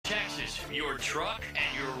your truck,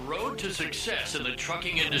 and your road to success in the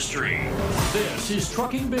trucking industry. This is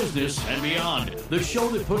Trucking Business and Beyond, the show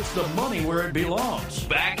that puts the money where it belongs,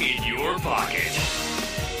 back in your pocket.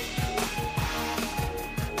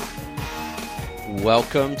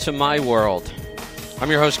 Welcome to my world. I'm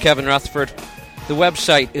your host, Kevin Rutherford. The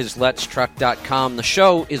website is letstruck.com. The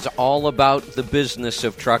show is all about the business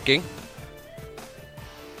of trucking.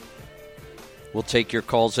 We'll take your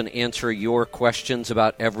calls and answer your questions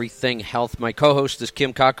about everything health. My co-host is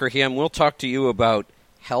Kim Cockerham. We'll talk to you about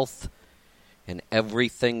health and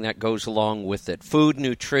everything that goes along with it. Food,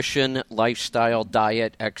 nutrition, lifestyle,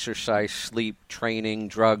 diet, exercise, sleep, training,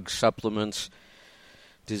 drugs, supplements,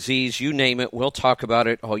 disease, you name it. We'll talk about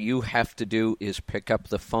it. All you have to do is pick up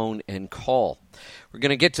the phone and call. We're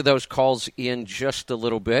going to get to those calls in just a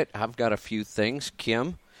little bit. I've got a few things.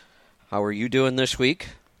 Kim, how are you doing this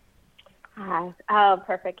week? Hi. Oh,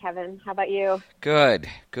 perfect, Kevin. How about you? Good.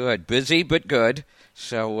 Busy, but good.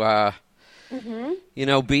 So,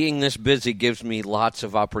 being this busy gives me lots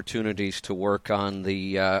of opportunities to work on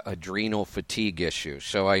the adrenal fatigue issue.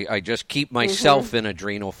 So I just keep myself in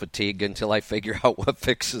adrenal fatigue until I figure out what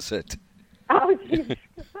fixes it. Oh, geez.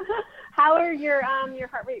 How are your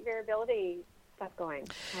heart rate variability stuff going?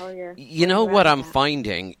 How are your? What I'm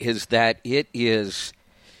finding is that it is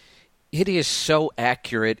so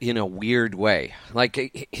accurate in a weird way. Like,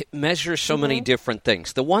 it measures so many different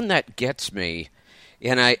things. The one that gets me,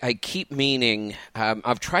 and I keep meaning,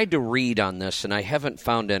 I've tried to read on this, and I haven't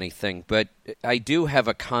found anything, but I do have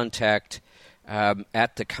a contact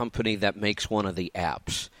at the company that makes one of the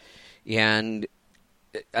apps. And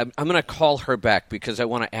I'm going to call her back because I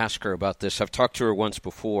want to ask her about this. I've talked to her once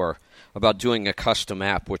before about doing a custom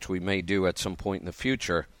app, which we may do at some point in the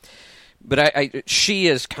future. But she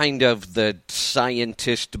is kind of the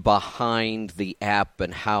scientist behind the app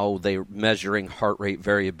and how they're measuring heart rate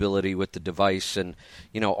variability with the device and,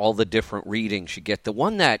 all the different readings you get. The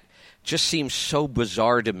one that just seems so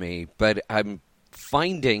bizarre to me, but I'm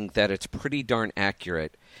finding that it's pretty darn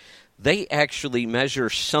accurate. They actually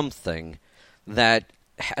measure something that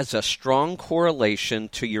has a strong correlation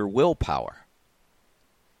to your willpower.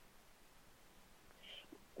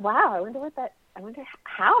 Wow, I wonder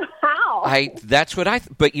how. That's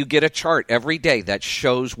what but you get a chart every day that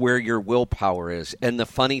shows where your willpower is. And the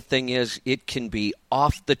funny thing is, it can be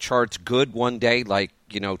off the charts good one day, like,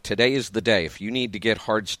 today is the day. If you need to get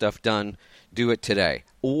hard stuff done, do it today.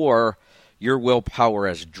 Or your willpower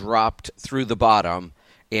has dropped through the bottom,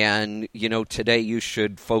 and, today you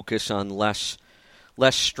should focus on less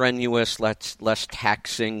strenuous, less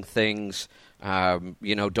taxing things.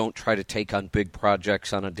 Don't try to take on big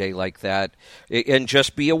projects on a day like that. And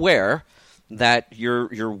just be aware that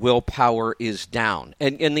your willpower is down.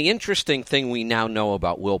 And the interesting thing we now know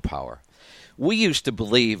about willpower, we used to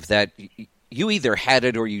believe that you either had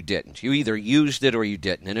it or you didn't. You either used it or you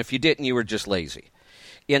didn't. And if you didn't, you were just lazy.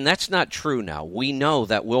 And that's not true now. We know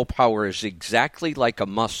that willpower is exactly like a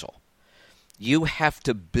muscle. You have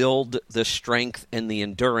to build the strength and the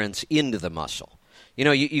endurance into the muscle.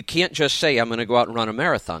 You can't just say, I'm going to go out and run a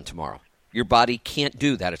marathon tomorrow. Your body can't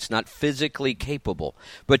do that. It's not physically capable.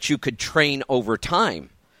 But you could train over time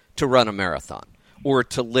to run a marathon or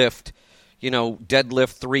to lift,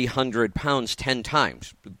 deadlift 300 pounds 10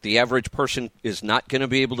 times. The average person is not going to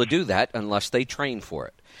be able to do that unless they train for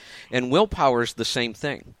it. And willpower is the same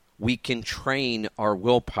thing. We can train our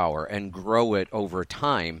willpower and grow it over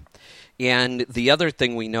time. And the other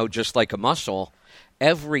thing we know, just like a muscle,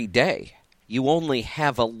 every day you only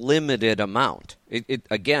have a limited amount.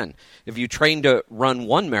 Again, if you train to run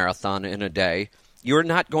one marathon in a day, you're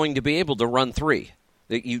not going to be able to run 3.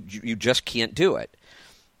 You just can't do it.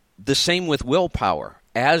 The same with willpower.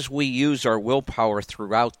 As we use our willpower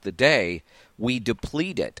throughout the day, we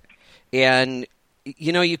deplete it. And,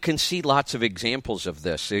 you can see lots of examples of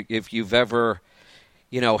this. If you've ever,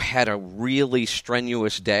 had a really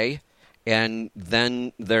strenuous day, and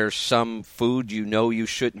then there's some food you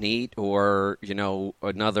shouldn't eat, or,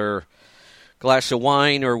 another glass of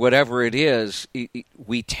wine or whatever it is,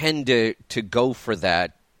 we tend to go for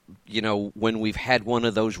that, when we've had one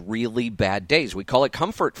of those really bad days. We call it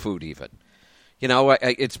comfort food even.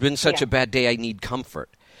 It's been such a bad day, I need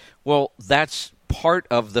comfort. Well, that's part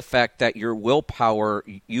of the fact that your willpower,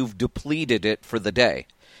 you've depleted it for the day.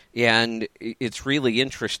 And it's really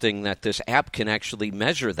interesting that this app can actually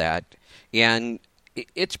measure that, and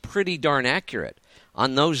it's pretty darn accurate.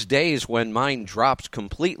 On those days when mine drops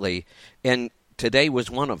completely, and today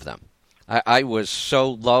was one of them. I was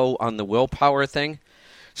so low on the willpower thing.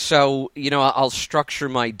 So, I'll structure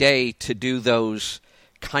my day to do those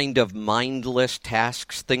kind of mindless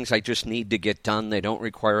tasks, things I just need to get done. They don't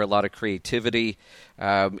require a lot of creativity,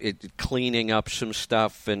 cleaning up some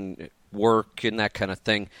stuff and work and that kind of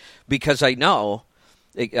thing. Because I know,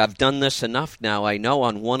 I've done this enough now, I know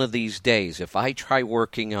on one of these days, if I try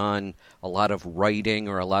working on a lot of writing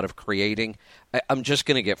or a lot of creating, I'm just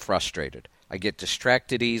going to get frustrated. I get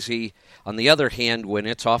distracted easy. On the other hand, when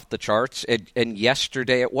it's off the charts, and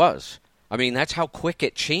yesterday it was. I mean, that's how quick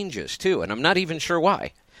it changes, too, and I'm not even sure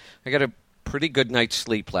why. I got a pretty good night's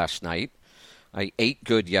sleep last night. I ate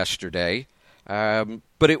good yesterday,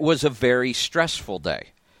 but it was a very stressful day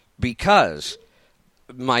because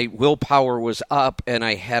my willpower was up, and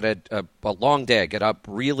I had a long day. I got up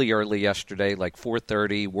really early yesterday, like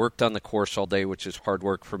 4:30, worked on the course all day, which is hard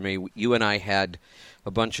work for me. You and I had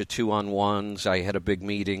a bunch of 2-on-1s. I had a big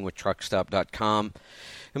meeting with truckstop.com.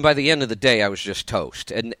 And by the end of the day, I was just toast.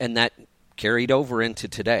 And that carried over into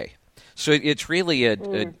today. So it's really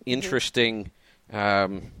an interesting,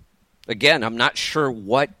 again, I'm not sure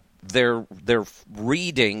what they're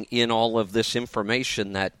reading in all of this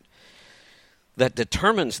information that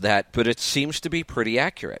determines that, but it seems to be pretty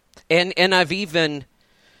accurate. And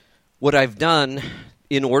what I've done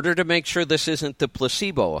in order to make sure this isn't the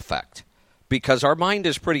placebo effect, because our mind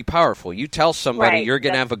is pretty powerful. You tell somebody you're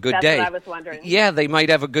going to have a good day. That's what I was wondering. Yeah, they might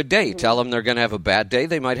have a good day. Tell them they're going to have a bad day.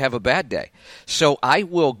 They might have a bad day. So I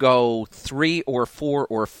will go 3 or 4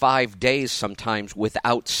 or 5 days sometimes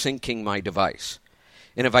without syncing my device.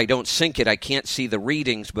 And if I don't sync it, I can't see the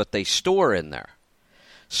readings, but they store in there.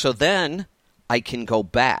 So then I can go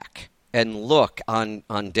back and look on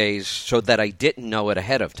days so that I didn't know it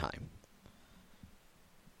ahead of time.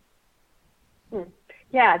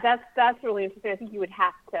 Yeah, that's really interesting. I think you would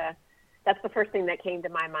have to. That's the first thing that came to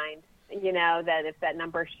my mind. That if that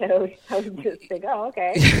number showed, I would just think, oh,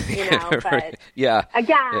 okay. But right. Yeah.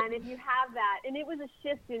 Again, if you have that, and it was a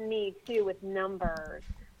shift in me too with numbers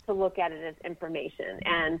to look at it as information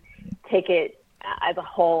and take it as a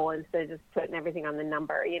whole instead of just putting everything on the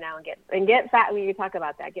number. And get when you talk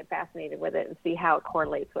about that, get fascinated with it and see how it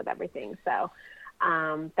correlates with everything. So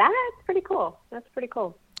that's pretty cool. That's pretty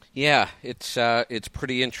cool. Yeah, it's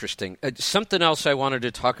pretty interesting. Something else I wanted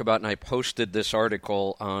to talk about, and I posted this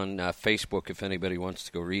article on Facebook if anybody wants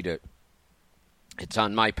to go read it. It's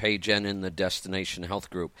on my page and in the Destination Health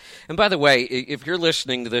group. And by the way, if you're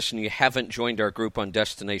listening to this and you haven't joined our group on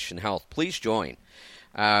Destination Health, please join.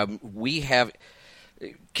 We have,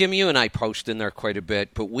 Kim, you and I post in there quite a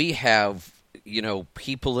bit, but we have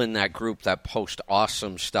people in that group that post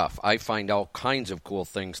awesome stuff. I find all kinds of cool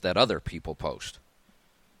things that other people post.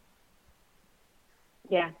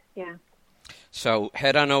 Yeah. So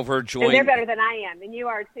head on over, join. And they're better than I am, and you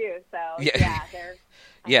are too. So I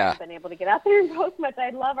haven't been able to get out there and post much. I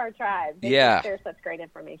love our tribe. They share such great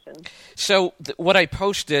information. So what I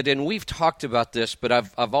posted, and we've talked about this, but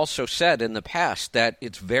I've also said in the past that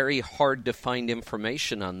it's very hard to find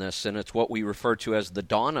information on this, and it's what we refer to as the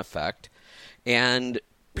dawn effect. And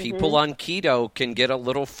people on keto can get a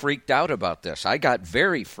little freaked out about this. I got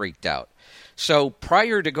very freaked out. So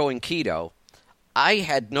prior to going keto, I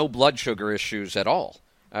had no blood sugar issues at all.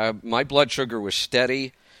 My blood sugar was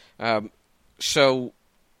steady. So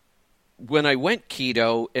when I went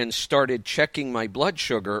keto and started checking my blood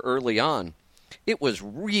sugar early on, it was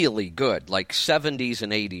really good, like 70s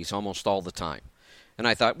and 80s almost all the time. And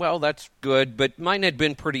I thought, well, that's good, but mine had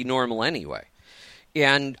been pretty normal anyway.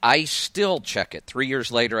 And I still check it. 3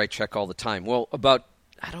 years later, I check all the time. Well,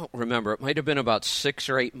 I don't remember, it might have been about 6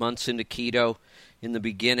 or 8 months into keto in the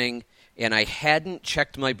beginning, and I hadn't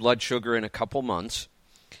checked my blood sugar in a couple months.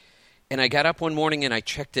 And I got up one morning and I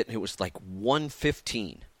checked it, and it was like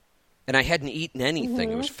 115. And I hadn't eaten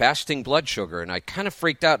anything. It was fasting blood sugar, and I kind of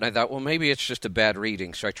freaked out, and I thought, well, maybe it's just a bad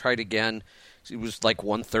reading. So I tried again. It was like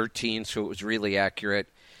 113, so it was really accurate.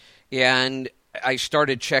 And I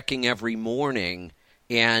started checking every morning,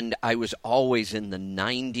 and I was always in the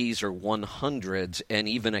 90s or 100s, and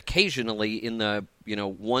even occasionally in the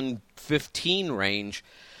 115 range,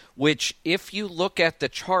 which if you look at the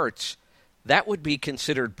charts, that would be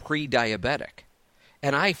considered pre-diabetic.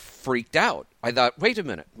 And I freaked out. I thought, wait a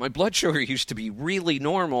minute, my blood sugar used to be really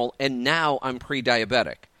normal, and now I'm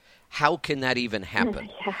pre-diabetic. How can that even happen?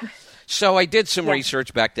 So I did some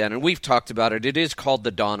research back then, and we've talked about it. It is called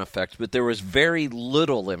the dawn effect, but there was very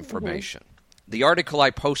little information. The article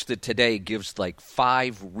I posted today gives like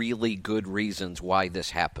 5 really good reasons why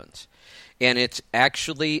this happens. And it's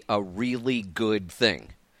actually a really good thing.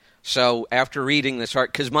 So after reading this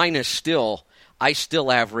article, because mine is I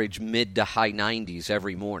still average mid to high 90s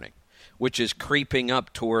every morning, which is creeping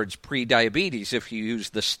up towards pre-diabetes if you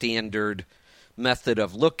use the standard method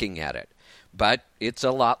of looking at it. but it's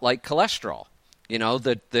a lot like cholesterol. You know,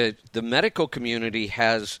 the medical community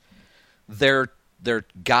has their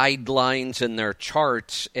guidelines and their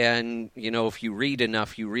charts, and, you know, if you read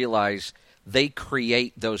enough, you realize they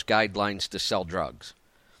create those guidelines to sell drugs.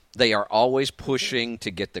 They are always pushing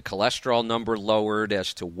to get the cholesterol number lowered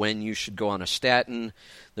as to when you should go on a statin.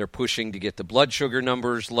 They're pushing to get the blood sugar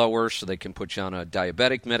numbers lower so they can put you on a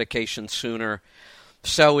diabetic medication sooner.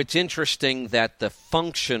 So it's interesting that the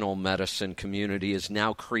functional medicine community is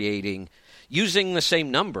now creating, using the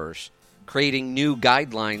same numbers, creating new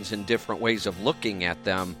guidelines and different ways of looking at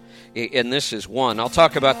them. And this is one. I'll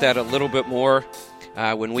talk about that a little bit more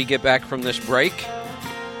when we get back from this break.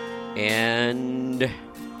 And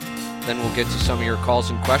then we'll get to some of your calls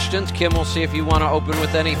and questions. Kim, we'll see if you want to open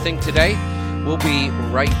with anything today. We'll be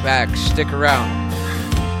right back. Stick around.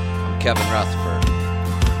 I'm Kevin Rutherford.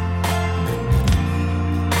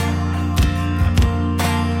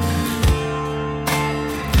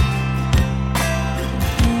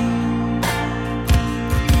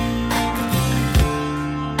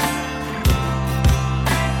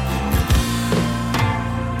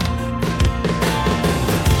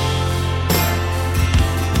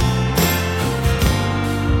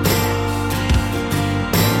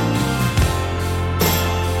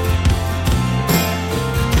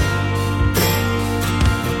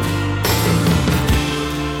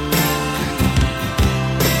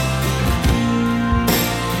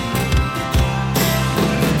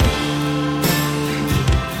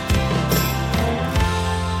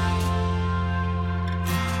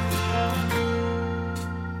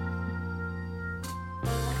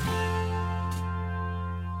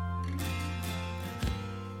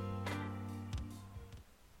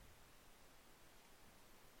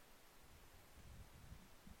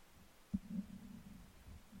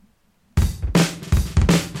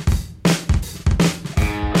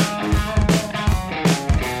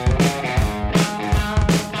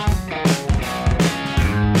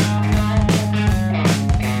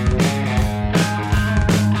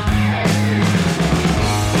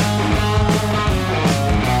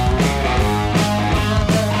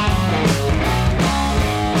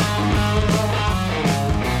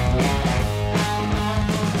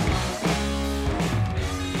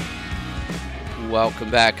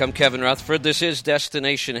 Welcome back. I'm Kevin Rutherford. This is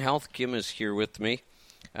Destination Health. Kim is here with me.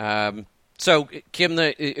 So, Kim,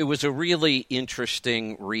 it was a really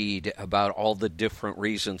interesting read about all the different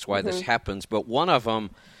reasons why this happens, but one of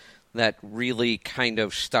them that really kind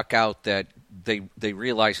of stuck out that they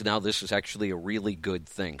realize now this is actually a really good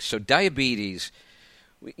thing. So diabetes,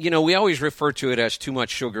 you know, we always refer to it as too much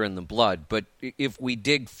sugar in the blood, but if we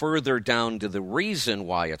dig further down to the reason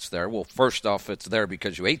why it's there, well, first off, it's there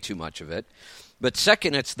because you ate too much of it. But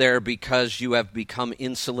second, it's there because you have become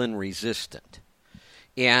insulin resistant.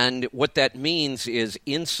 And what that means is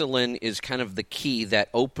insulin is kind of the key that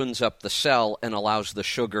opens up the cell and allows the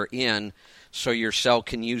sugar in so your cell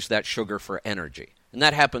can use that sugar for energy. And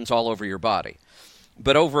that happens all over your body.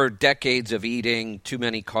 But over decades of eating too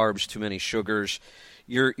many carbs, too many sugars,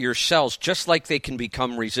 your cells, just like they can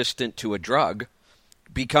become resistant to a drug,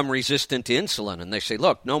 become resistant to insulin. And they say,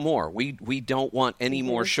 look, no more. We don't want any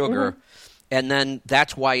more sugar. And then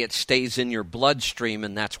that's why it stays in your bloodstream,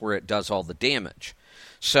 and that's where it does all the damage.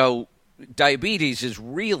 So diabetes is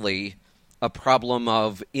really a problem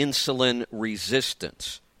of insulin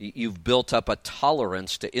resistance. You've built up a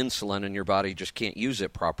tolerance to insulin, and your body just can't use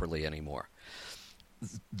it properly anymore.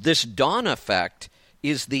 This dawn effect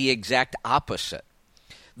is the exact opposite.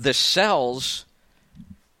 The cells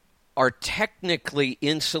are technically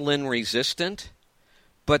insulin resistant,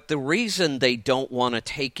 but the reason they don't want to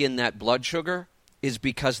take in that blood sugar is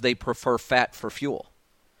because they prefer fat for fuel.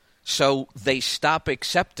 So they stop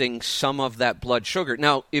accepting some of that blood sugar.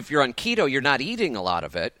 Now, if you're on keto, you're not eating a lot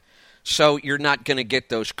of it, so you're not going to get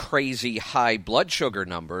those crazy high blood sugar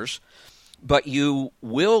numbers, but you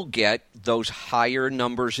will get those higher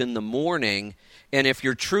numbers in the morning. And if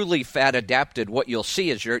you're truly fat adapted, what you'll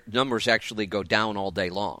see is your numbers actually go down all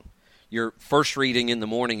day long. Your first reading in the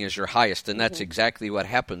morning is your highest, and that's exactly what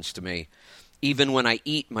happens to me. Even when I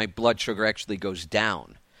eat, my blood sugar actually goes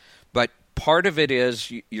down. But part of it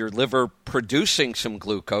is your liver producing some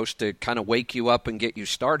glucose to kind of wake you up and get you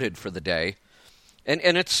started for the day. And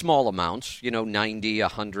it's small amounts, 90,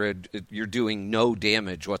 100. You're doing no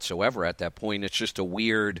damage whatsoever at that point. It's just a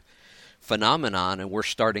weird phenomenon, and we're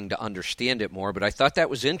starting to understand it more. But I thought that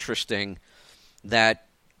was interesting that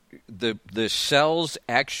the cells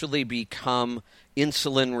actually become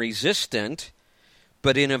insulin resistant,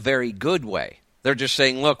 but in a very good way. They're just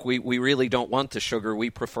saying, look, we really don't want the sugar. We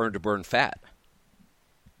prefer to burn fat.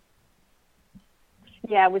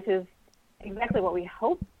 Yeah, which is exactly what we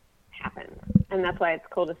hope happens. And that's why it's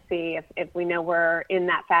cool to see if we know we're in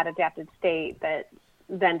that fat-adapted state, that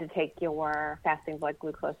then to take your fasting blood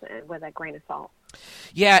glucose with a grain of salt.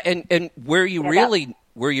 Yeah, and where you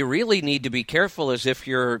really need to be careful is if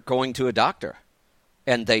you're going to a doctor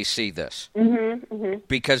and they see this,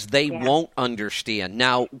 because they won't understand.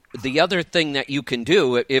 Now, the other thing that you can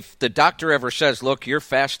do, if the doctor ever says, look, your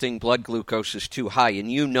fasting blood glucose is too high,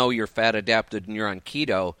 and you know you're fat adapted and you're on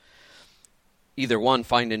keto, either one,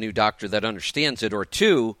 find a new doctor that understands it, or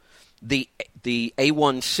two, the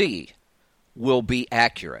A1C will be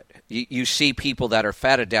accurate. You see people that are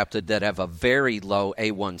fat adapted that have a very low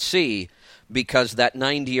A1C, because that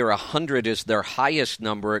 90 or 100 is their highest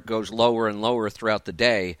number. It goes lower and lower throughout the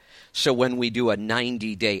day. So when we do a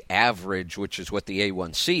 90-day average, which is what the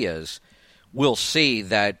A1C is, we'll see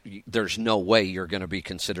that there's no way you're going to be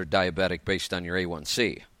considered diabetic based on your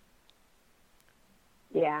A1C.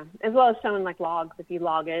 Yeah, as well as showing like logs, if you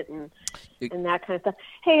log it and that kind of stuff.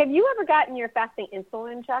 Hey, have you ever gotten your fasting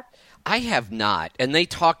insulin checked? I have not, and they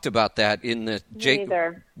talked about that in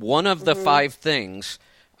the one of the 5 things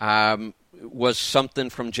was something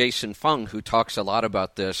from Jason Fung, who talks a lot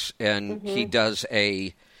about this, and he does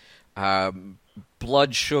a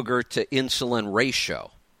blood sugar to insulin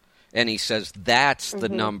ratio, and he says that's the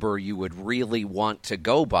number you would really want to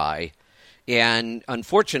go by. And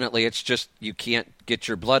unfortunately, it's just you can't get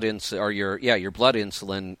your blood your blood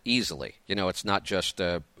insulin easily. You know, it's not just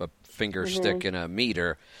a finger stick in a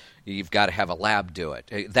meter. You've got to have a lab do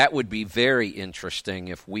it. That would be very interesting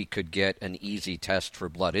if we could get an easy test for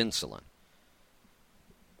blood insulin.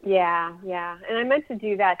 Yeah. And I meant to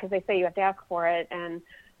do that because they say you have to ask for it. And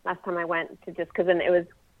last time I went to just because then it was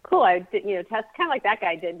cool. I did, test kind of like that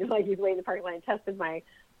guy did. Like he was waiting in the parking lot and tested my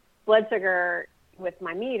blood sugar with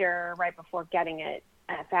my meter right before getting it,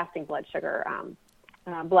 fasting blood sugar,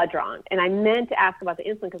 blood drawn. And I meant to ask about the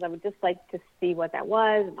insulin because I would just like to see what that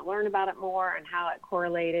was and to learn about it more and how it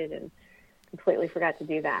correlated, and completely forgot to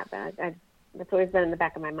do that. But that's always been in the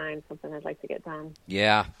back of my mind, something I'd like to get done.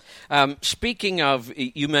 Yeah. Speaking of,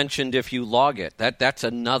 you mentioned if you log it, that's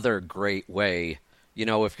another great way,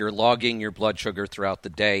 if you're logging your blood sugar throughout the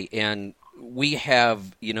day. And we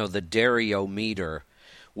have, the Dario meter,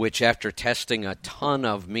 which after testing a ton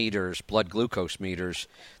of meters, blood glucose meters,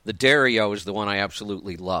 the Dario is the one I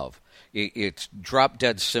absolutely love. It's drop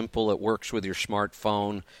dead simple. It works with your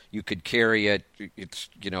smartphone. You could carry it. It's,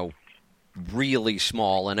 really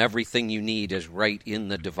small, and everything you need is right in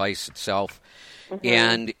the device itself.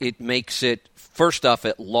 And it makes it, first off,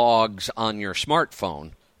 it logs on your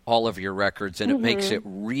smartphone all of your records, and it makes it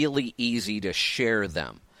really easy to share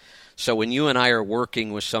them. So when you and I are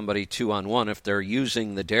working with somebody 2-on-1, if they're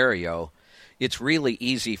using the Dario, it's really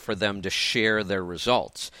easy for them to share their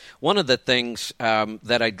results. One of the things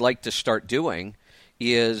that I'd like to start doing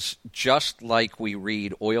is, just like we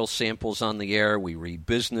read oil samples on the air, we read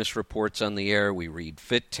business reports on the air, we read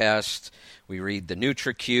fit tests, we read the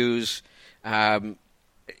NutriQs.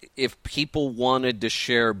 If people wanted to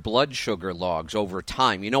share blood sugar logs over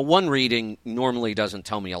time, one reading normally doesn't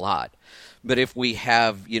tell me a lot. But if we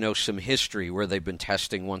have, some history where they've been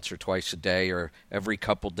testing once or twice a day or every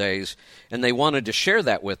couple days, and they wanted to share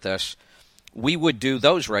that with us, we would do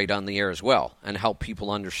those right on the air as well and help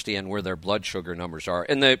people understand where their blood sugar numbers are.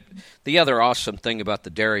 And the other awesome thing about the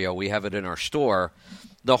Dario, we have it in our store,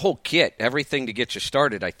 the whole kit, everything to get you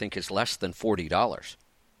started, I think is less than $40.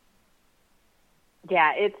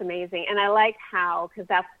 Yeah, it's amazing. And I like how, because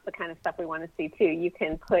that's the kind of stuff we want to see too, you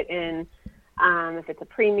can put in if it's a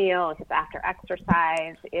pre-meal, if it's after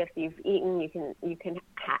exercise, if you've eaten, you can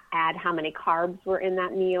add how many carbs were in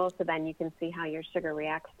that meal, so then you can see how your sugar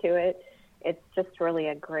reacts to it. It's just really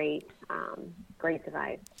a great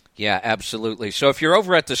device. Yeah, absolutely. So if you're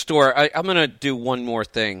over at the store, I'm going to do one more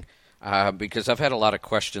thing because I've had a lot of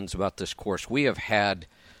questions about this course. We have had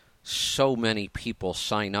so many people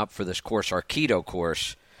sign up for this course, our keto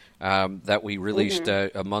course that we released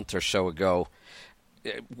a month or so ago.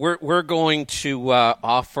 We're going to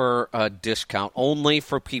offer a discount only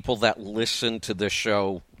for people that listen to this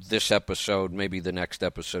show, this episode, maybe the next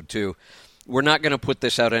episode too. We're not going to put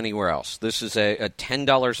this out anywhere else. This is a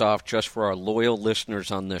 $10 off just for our loyal listeners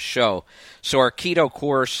on this show. So our keto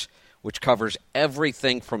course, which covers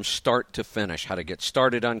everything from start to finish, how to get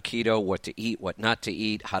started on keto, what to eat, what not to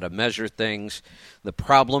eat, how to measure things, the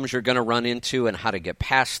problems you're going to run into and how to get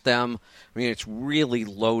past them. I mean, it's really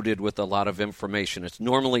loaded with a lot of information. It's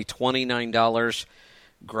normally $29.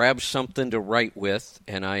 Grab something to write with,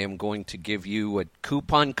 and I am going to give you a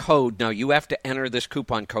coupon code. Now, you have to enter this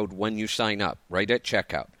coupon code when you sign up, right at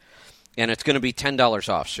checkout. And it's going to be $10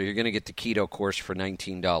 off, so you're going to get the keto course for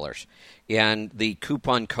 $19. And the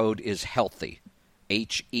coupon code is HEALTHY,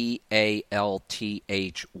 HEALTHY,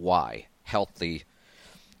 healthy.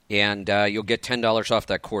 And you'll get $10 off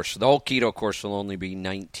that course. So the whole keto course will only be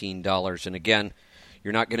 $19. And again,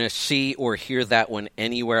 you're not going to see or hear that one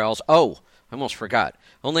anywhere else. Oh, I almost forgot.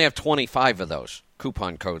 I only have 25 of those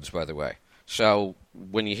coupon codes, by the way. So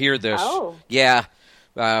when you hear this, yeah,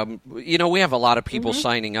 we have a lot of people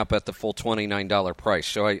signing up at the full $29 price.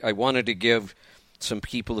 So I wanted to give some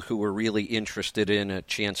people who were really interested in a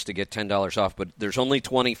chance to get $10 off. But there's only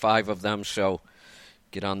 25 of them, so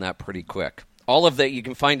get on that pretty quick. All of that, you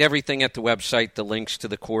can find everything at the website, the links to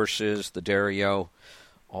the courses, the Dario,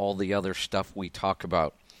 all the other stuff we talk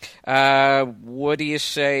about. What do you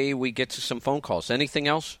say we get to some phone calls? Anything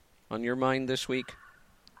else on your mind this week?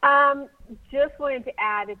 Just wanted to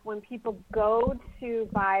add, if when people go to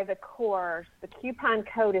buy the course, the coupon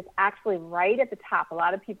code is actually right at the top. A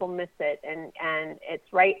lot of people miss it, and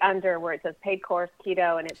it's right under where it says paid course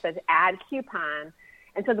keto, and it says add coupon.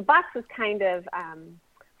 And so the box is kind of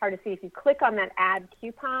hard to see. If you click on that add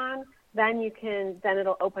coupon, then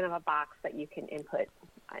it'll open up a box that you can input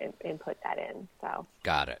that in. So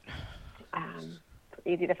got it.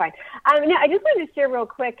 Easy to find. I just wanted to share real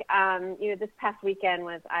quick. This past weekend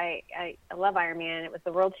was I love Ironman. It was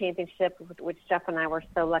the World Championship, which Jeff and I were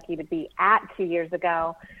so lucky to be at 2 years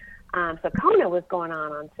ago. So Kona was going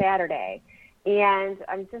on Saturday, and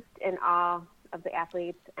I'm just in awe of the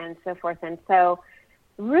athletes and so forth. And so,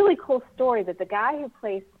 really cool story that the guy who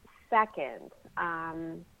placed second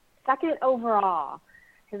overall,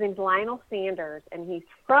 his name's Lionel Sanders, and he's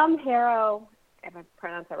from Harrow, if I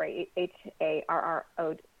pronounce that right,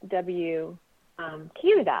 Harrow,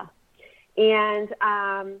 Canada. And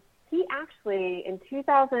he actually, in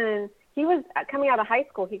 2000, he was coming out of high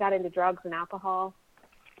school, he got into drugs and alcohol,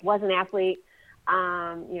 was an athlete,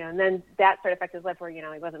 and then that sort of affected his life where, he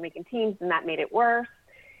wasn't making teams, and that made it worse.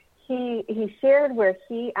 He shared where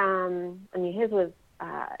his was,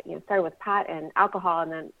 started with pot and alcohol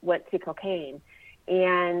and then went to cocaine.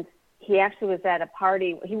 And he actually was at a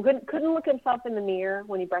party. He couldn't look himself in the mirror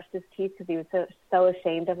when he brushed his teeth because he was so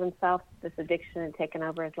ashamed of himself. This addiction had taken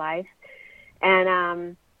over his life.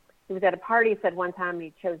 And he was at a party, said one time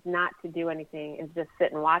he chose not to do anything and just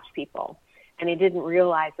sit and watch people. And he didn't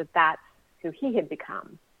realize that that's who he had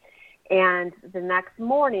become. And the next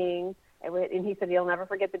morning, and he said he'll never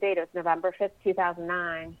forget the date. It was November 5th,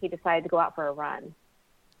 2009. He decided to go out for a run.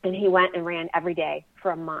 And he went and ran every day for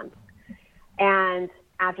a month. And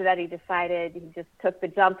after that, he decided he just took the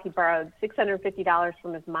jump. He borrowed $650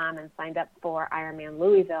 from his mom and signed up for Ironman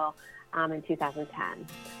Louisville in 2010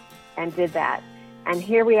 and did that. And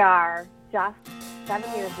here we are just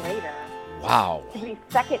 7 years later. Wow. To be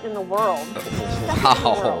second in the world.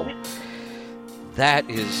 Wow. That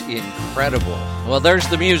is incredible. Well, there's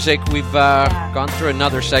the music. We've gone through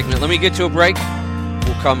another segment. Let me get to a break.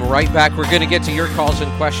 We'll come right back. We're going to get to your calls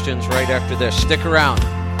and questions right after this. Stick around.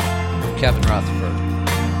 I'm Kevin Rutherford.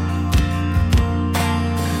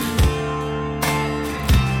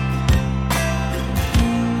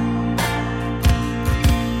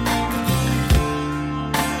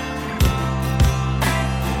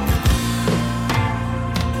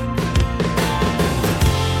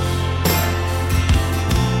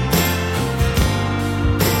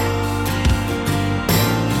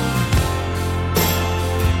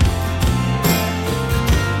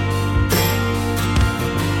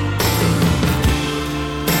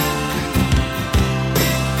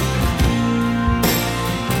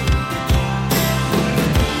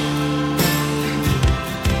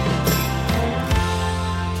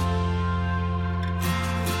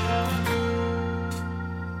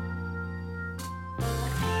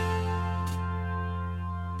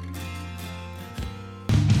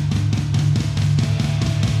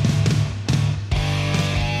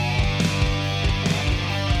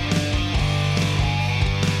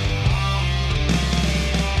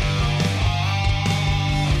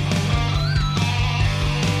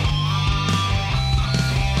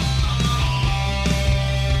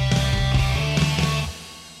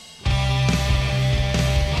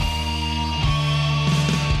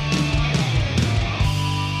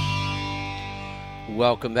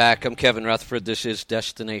 Welcome back. I'm Kevin Rutherford. This is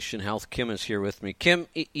Destination Health. Kim is here with me. Kim,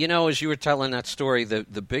 as you were telling that story, the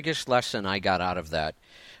biggest lesson I got out of that,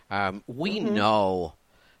 we know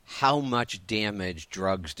how much damage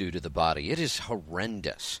drugs do to the body. It is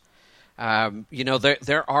horrendous.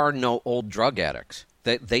 There are no old drug addicts.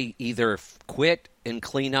 They either quit and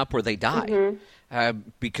clean up or they die.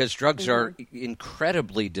 Because drugs are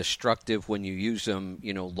incredibly destructive when you use them,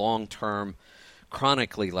 long-term,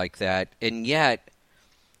 chronically like that, and yet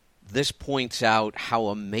this points out how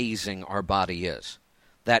amazing our body is.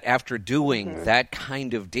 That after doing that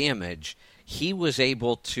kind of damage, he was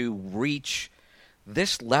able to reach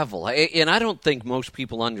this level. And I don't think most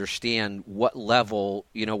people understand what level,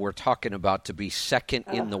 we're talking about to be second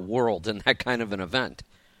in the world in that kind of an event.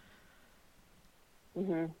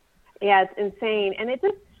 Mm-hmm. Yeah, it's insane. And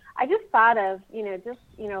I just thought of,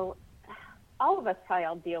 all of us probably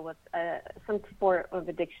all deal with some sort of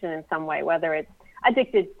addiction in some way, whether it's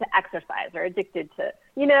addicted to exercise or addicted to,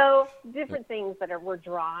 different things that we're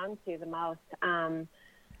drawn to the most.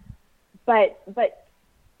 But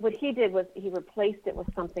what he did was he replaced it with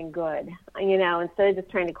something good, instead of just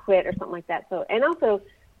trying to quit or something like that. So, and also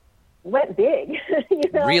went big,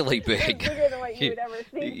 really big, bigger than what you would ever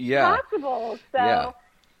think possible. So,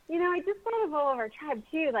 I just thought of all of our tribe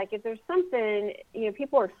too. Like if there's something,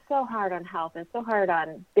 people are so hard on health and so hard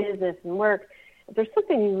on business and work. If there's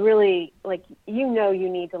something you really you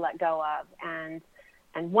need to let go of and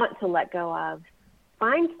want to let go of,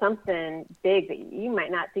 find something big that you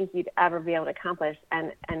might not think you'd ever be able to accomplish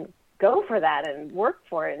and go for that and work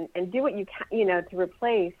for it and do what you can, to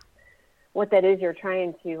replace what that is you're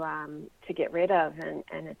trying to get rid of. And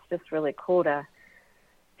it's just really cool to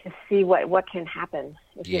see what can happen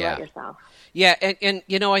if you let yourself. Yeah. And,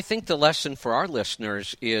 I think the lesson for our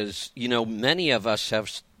listeners is, many of us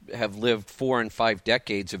have lived 4 and 5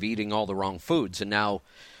 decades of eating all the wrong foods. And now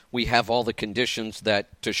we have all the conditions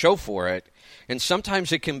to show for it. And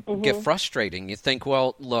sometimes it can get frustrating. You think,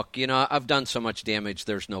 well, look, I've done so much damage,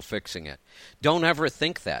 there's no fixing it. Don't ever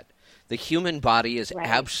think that. The human body is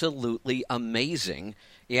absolutely amazing.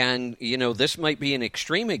 And, this might be an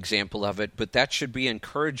extreme example of it, but that should be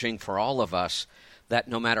encouraging for all of us that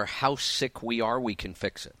no matter how sick we are, we can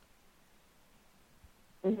fix it.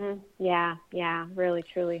 Mm-hmm. Yeah, really,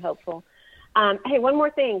 truly hopeful. Hey, one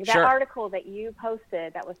more thing. That article that you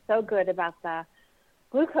posted that was so good about the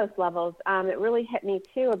glucose levels, it really hit me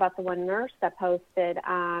too about the one nurse that posted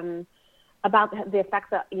about the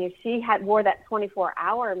effects of, she wore that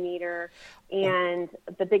 24-hour meter, and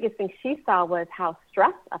the biggest thing she saw was how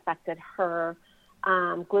stress affected her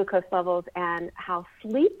glucose levels and how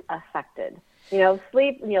sleep affected,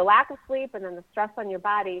 lack of sleep and then the stress on your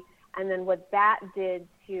body, and then what that did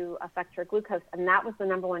to affect her glucose. And that was the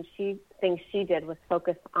number one thing she did, was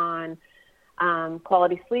focus on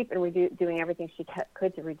quality sleep and doing everything she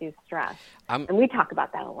could to reduce stress. And we talk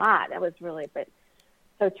about that a lot. That was really,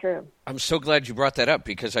 so true. I'm so glad you brought that up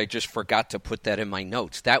because I just forgot to put that in my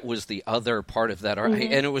notes. That was the other part of that. And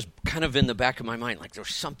it was kind of in the back of my mind, like there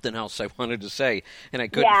was something else I wanted to say, and I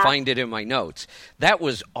couldn't find it in my notes. That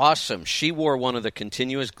was awesome. She wore one of the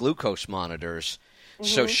continuous glucose monitors,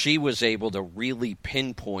 so she was able to really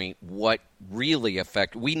pinpoint what really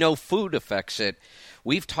affects. We know food affects it.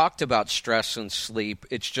 We've talked about stress and sleep.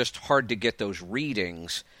 It's just hard to get those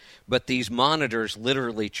readings. But these monitors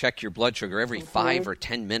literally check your blood sugar every 5 or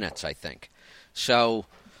 10 minutes, I think. So,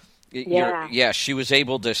 she was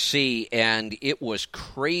able to see, and it was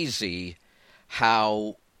crazy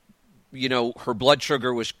how, her blood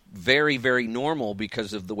sugar was very, very normal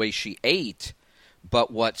because of the way she ate,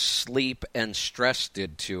 but what sleep and stress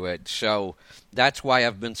did to it. So that's why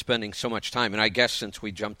I've been spending so much time. And I guess since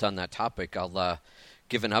we jumped on that topic, I'll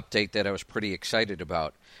give an update that I was pretty excited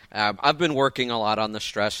about. I've been working a lot on the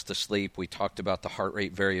stress, the sleep. We talked about the heart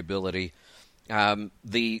rate variability.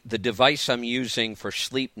 The device I'm using for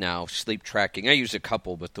sleep now, sleep tracking, I use a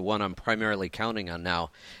couple, but the one I'm primarily counting on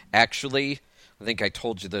now, actually, I think I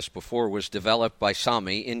told you this before, was developed by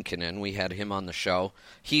Sami Inkinen. We had him on the show.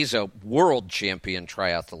 He's a world champion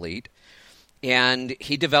triathlete, and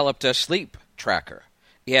he developed a sleep tracker.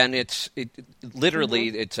 And it's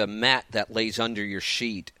a mat that lays under your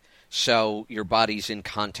sheet, so your body's in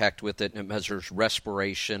contact with it, and it measures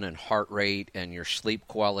respiration and heart rate and your sleep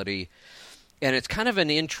quality. And it's kind of an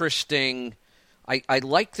interesting, I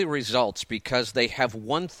like the results because they have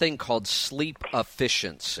one thing called sleep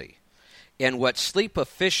efficiency. And what sleep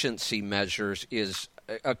efficiency measures is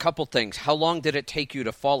a couple things. How long did it take you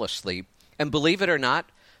to fall asleep? And believe it or not,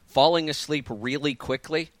 falling asleep really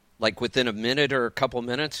quickly, like within a minute or a couple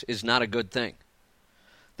minutes, is not a good thing.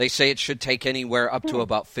 They say it should take anywhere up to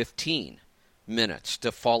about 15 minutes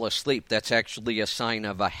to fall asleep. That's actually a sign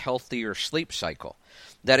of a healthier sleep cycle.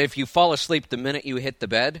 That if you fall asleep the minute you hit the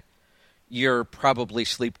bed, you're probably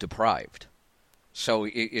sleep deprived. So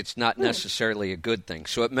it's not necessarily a good thing.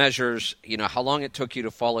 So it measures, how long it took you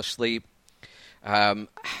to fall asleep,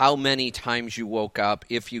 how many times you woke up,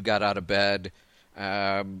 if you got out of bed.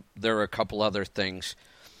 There are a couple other things.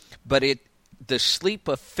 But the sleep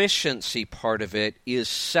efficiency part of it is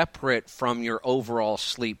separate from your overall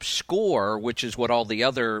sleep score, which is what all the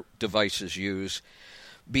other devices use,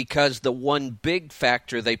 because the one big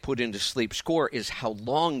factor they put into sleep score is how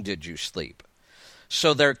long did you sleep.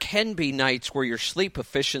 So there can be nights where your sleep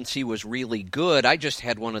efficiency was really good. I just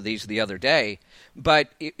had one of these the other day,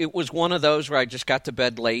 but it was one of those where I just got to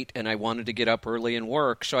bed late and I wanted to get up early and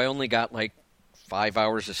work, so I only got like 5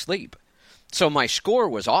 hours of sleep. So my score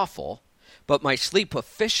was awful, but my sleep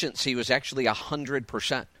efficiency was actually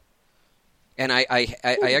 100%. And I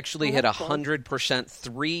actually hit 100%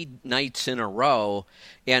 3 nights in a row,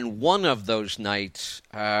 and one of those nights,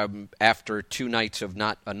 after 2 nights of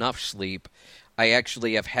not enough sleep, I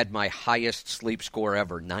actually have had my highest sleep score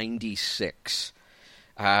ever, 96.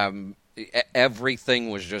 Everything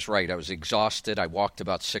was just right. I was exhausted. I walked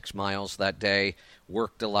about 6 miles that day,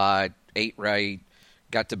 worked a lot, ate right,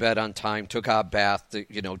 got to bed on time, took a hot bath,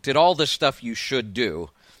 did all the stuff you should do,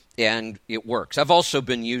 and it works. I've also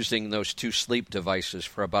been using those 2 sleep devices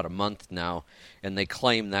for about a month now, and they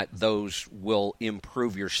claim that those will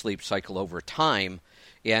improve your sleep cycle over time,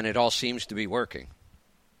 and it all seems to be working.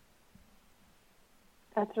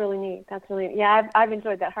 That's really neat. Yeah, I've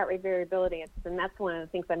enjoyed that heart rate variability, and that's one of the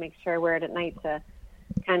things I make sure I wear it at night to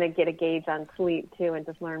kind of get a gauge on sleep too, and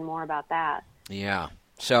just learn more about that. Yeah.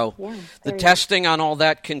 So the testing on all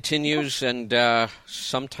that continues, and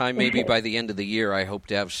sometime maybe by the end of the year, I hope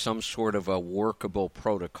to have some sort of a workable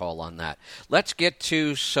protocol on that. Let's get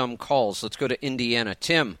to some calls. Let's go to Indiana.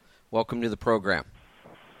 Tim, welcome to the program.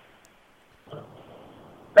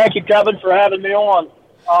 Thank you, Kevin, for having me on.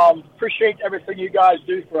 Appreciate everything you guys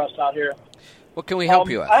do for us out here. What can we help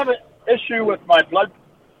you with? I have an issue with my blood.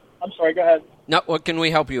 I'm sorry, go ahead. No, what can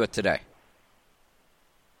we help you with today?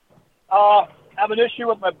 I have an issue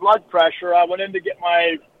with my blood pressure. I went in to get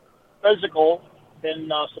my physical in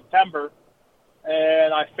September,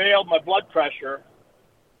 and I failed my blood pressure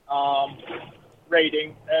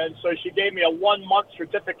rating. And so she gave me a 1-month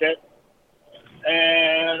certificate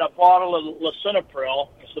and a bottle of lisinopril,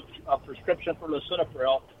 a prescription for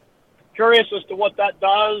lisinopril. Curious as to what that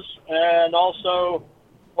does, and also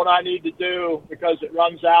what I need to do, because it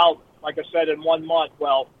runs out, like I said, in 1 month.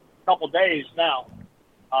 Well, a couple days now.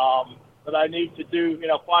 But I need to do,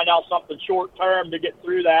 find out something short term to get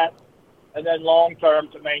through that, and then long term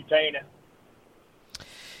to maintain it.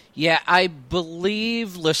 Yeah, I believe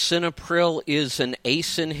lisinopril is an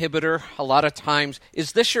ACE inhibitor. A lot of times,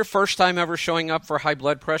 is this your first time ever showing up for high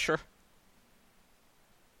blood pressure?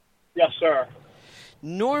 Yes, sir.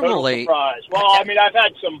 Normally, surprise. Well, I mean, I've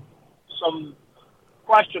had some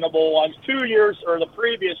questionable ones. 2 years, or the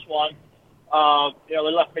previous one, they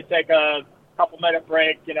let me take a couple-minute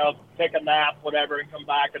break, take a nap, whatever, and come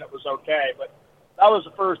back, and it was okay. But that was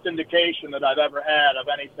the first indication that I've ever had of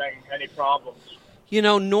any problems.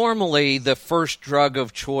 Normally the first drug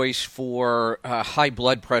of choice for high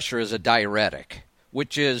blood pressure is a diuretic,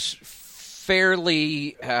 which is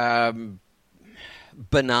fairly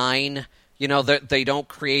benign. They don't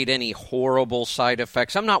create any horrible side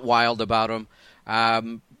effects. I'm not wild about them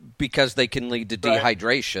because they can lead to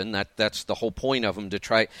dehydration. Right. That's the whole point of them, to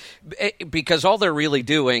try, because all they're really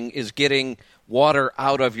doing is getting water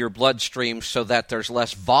out of your bloodstream so that there's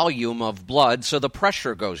less volume of blood, so the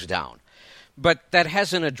pressure goes down. But that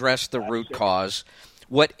hasn't addressed the root cause.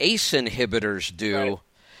 What ACE inhibitors do,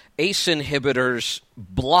 ACE inhibitors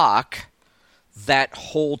block that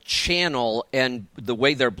whole channel, and the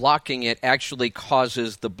way they're blocking it actually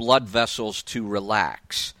causes the blood vessels to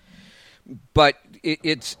relax. But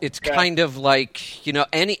it's kind of like,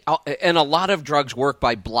 and a lot of drugs work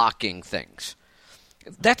by blocking things.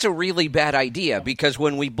 That's a really bad idea, because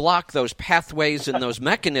when we block those pathways and those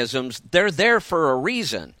mechanisms, they're there for a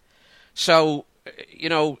reason. So,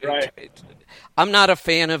 I'm not a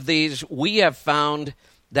fan of these. We have found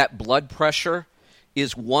that blood pressure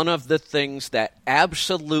is one of the things that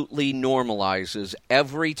absolutely normalizes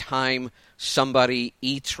every time somebody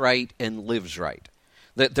eats right and lives right.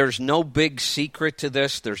 That there's no big secret to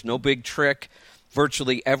this. There's no big trick.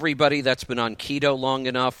 Virtually everybody that's been on keto long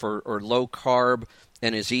enough or low carb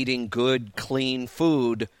and is eating good, clean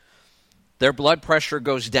food, their blood pressure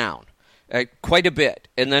goes down. Quite a bit.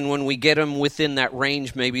 And then when we get them within that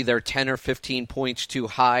range, maybe they're 10 or 15 points too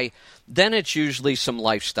high, then it's usually some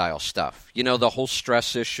lifestyle stuff. The whole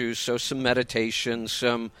stress issues, so some meditation,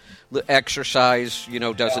 some exercise,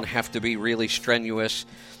 doesn't have to be really strenuous.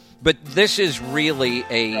 But this is really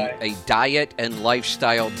a diet and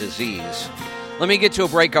lifestyle disease. Let me get to a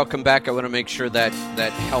break. I'll come back. I want to make sure that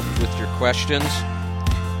helped with your questions.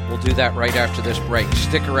 We'll do that right after this break.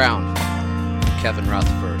 Stick around. Kevin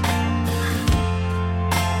Rutherford.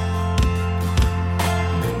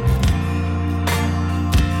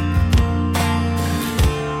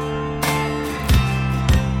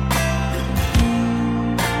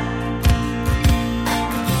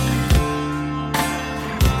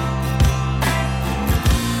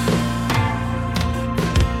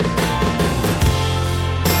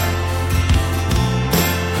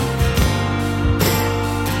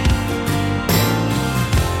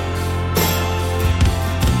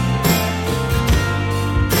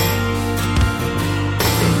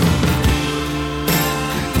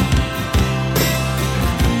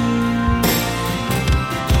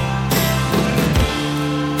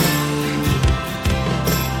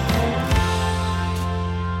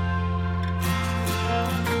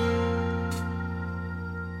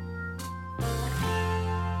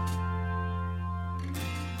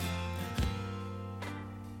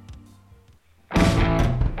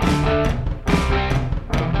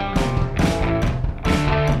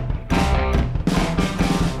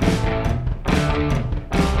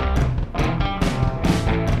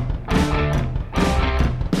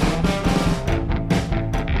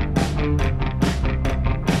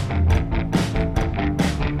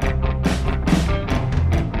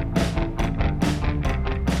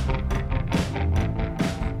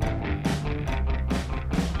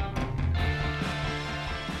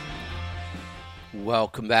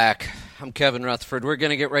 Welcome back. I'm Kevin Rutherford. We're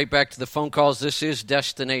going to get right back to the phone calls. This is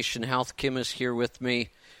Destination Health. Kim is here with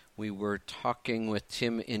me. We were talking with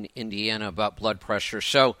Tim in Indiana about blood pressure.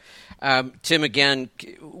 So, Tim, again,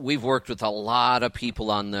 we've worked with a lot of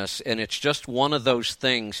people on this, and it's just one of those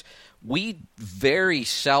things. We very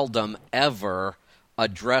seldom ever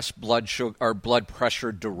address blood sugar or blood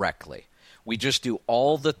pressure directly. We just do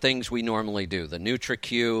all the things we normally do, the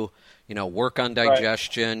NutriQ, work on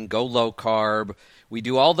digestion, go low carb. We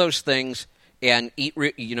do all those things and eat,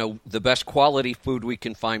 the best quality food we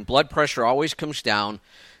can find. Blood pressure always comes down.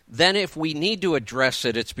 Then if we need to address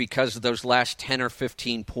it, it's because of those last 10 or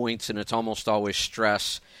 15 points, and it's almost always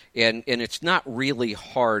stress. And it's not really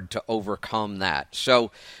hard to overcome that.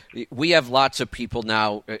 So we have lots of people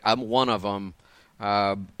now. I'm one of them.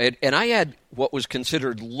 And I had what was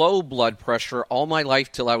considered low blood pressure all my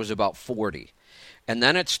life till I was about 40. And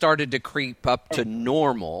then it started to creep up to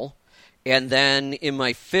normal. And then in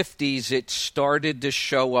my 50s, it started to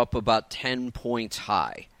show up about 10 points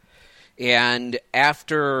high. And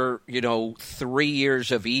after, 3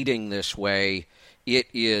 years of eating this way, it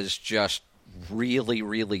is just really,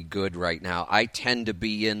 really good right now. I tend to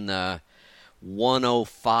be in the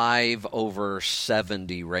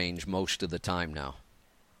 105/70 range most of the time now.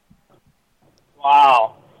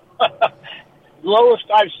 Wow. Lowest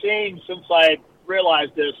I've seen since I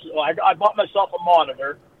realized this. I bought myself a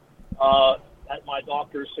monitor at my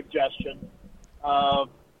doctor's suggestion.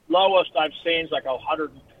 Lowest I've seen is like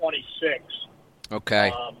 126.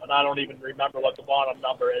 Okay. And I don't even remember what the bottom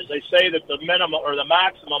number is. They say that the minimum or the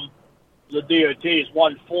maximum, the DOT is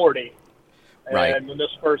 140. Right. And when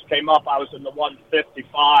this first came up, I was in the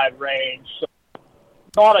 155 range. So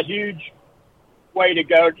not a huge way to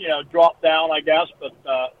go, drop down, I guess, but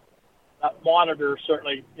that monitor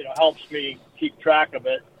certainly, helps me keep track of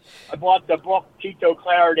it. I bought the book Keto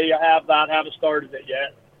Clarity. I have that. Haven't started it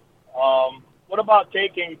yet. What about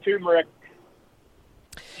taking turmeric,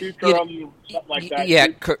 something like that? Yeah,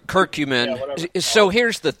 curcumin. Yeah, so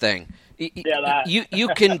here's the thing. You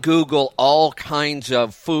can Google all kinds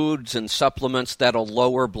of foods and supplements that'll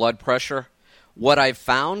lower blood pressure. What I've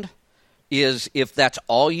found is if that's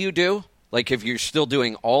all you do, like if you're still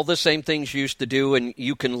doing all the same things you used to do and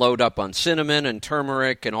you can load up on cinnamon and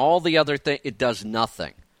turmeric and all the other things, it does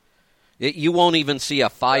nothing. You won't even see a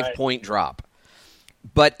 5-point drop.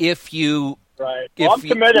 But if you... Right. Well, I'm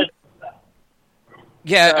committed.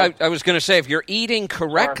 Yeah, I was going to say, if you're eating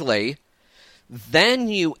correctly, then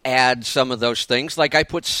you add some of those things. Like I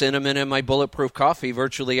put cinnamon in my bulletproof coffee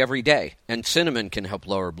virtually every day, and cinnamon can help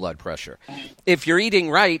lower blood pressure. If you're eating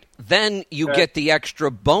right, then you get the extra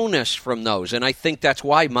bonus from those. And I think that's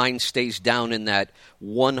why mine stays down in that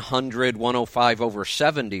 100,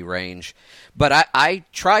 105/70 range. But I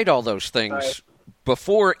tried all those things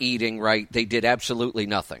before eating right. They did absolutely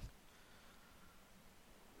nothing.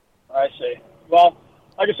 I see. Well,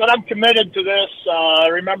 like I said, I'm committed to this. I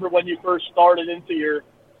remember when you first started into your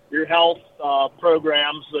health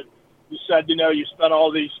programs that you said, you spent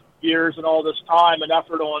all these years and all this time and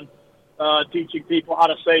effort on teaching people how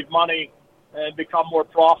to save money and become more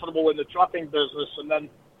profitable in the trucking business. And then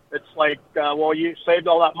it's like, well, you saved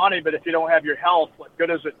all that money, but if you don't have your health, what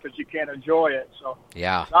good is it because you can't enjoy it? So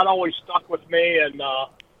yeah, that always stuck with me. And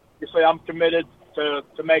you say I'm committed to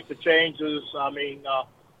make the changes. I mean,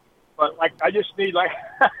 but I just need a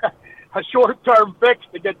short-term fix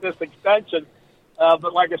to get this extension.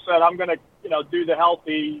 But like I said, I'm going to, do the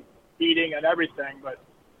healthy eating and everything. But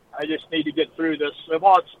I just need to get through this.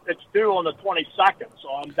 Well, it's due on the 22nd,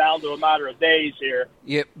 so I'm down to a matter of days here.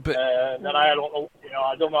 Yeah, but and then I don't know,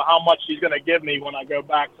 I don't know how much he's going to give me when I go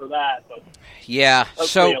back for that. But yeah,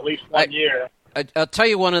 so at least 1 year. I'll tell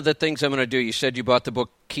you one of the things I'm going to do. You said you bought the book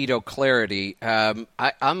Keto Clarity. I'm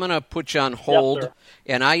going to put you on hold,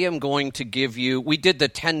 and I am going to give you – we did the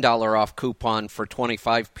 $10 off coupon for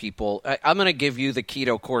 25 people. I'm going to give you the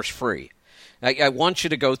keto course free. I want you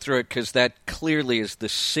to go through it because that clearly is the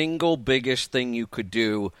single biggest thing you could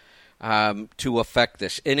do to affect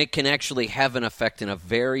this. And it can actually have an effect in a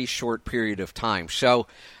very short period of time. So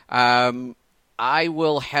I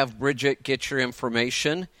will have Bridget get your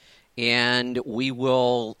information, and we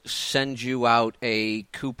will send you out a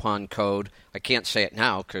coupon code. I can't say it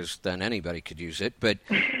now because then anybody could use it, but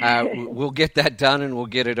we'll get that done and we'll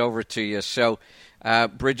get it over to you. So,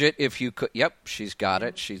 Bridget, if you could, yep, she's got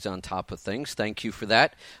it. She's on top of things. Thank you for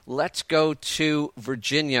that. Let's go to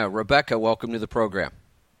Virginia. Rebecca, welcome to the program.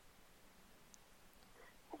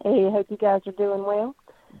 Hey, I hope you guys are doing well.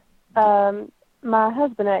 My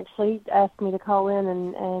husband actually asked me to call in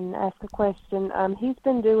and ask a question. He's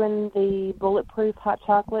been doing the bulletproof hot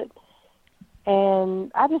chocolate,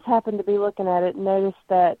 And I just happened to be looking at it and noticed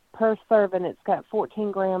that per serving it's got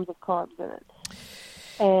 14 grams of carbs in it.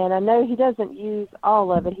 And I know he doesn't use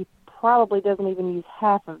all of it. He probably doesn't even use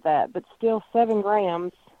half of that. But still, 7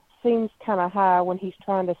 grams seems kind of high when he's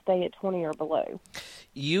trying to stay at 20 or below.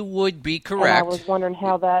 You would be correct. And I was wondering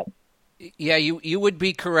how that... Yeah, you would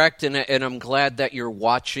be correct, and I'm glad that you're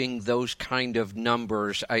watching those kind of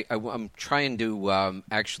numbers. I'm trying to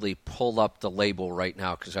actually pull up the label right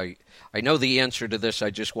now because I know the answer to this.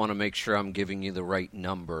 I just want to make sure I'm giving you the right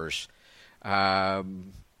numbers. I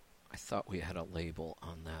thought we had a label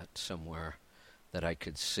on that somewhere that I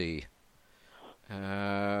could see.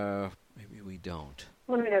 Maybe we don't.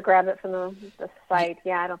 Want me to grab it from the site?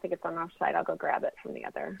 Yeah, I don't think it's on our site. I'll go grab it from the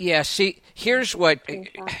other. Yeah, see, here's what,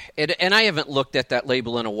 and I haven't looked at that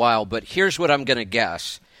label in a while, but here's what I'm going to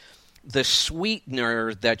guess. The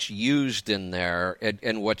sweetener that's used in there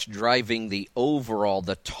and what's driving the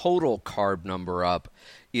total carb number up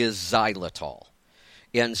is xylitol.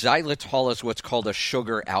 And xylitol is what's called a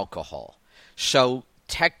sugar alcohol. So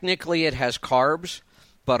technically it has carbs,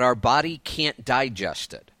 but our body can't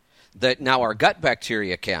digest it. Now our gut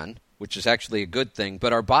bacteria can, which is actually a good thing,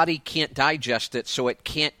 but our body can't digest it, so it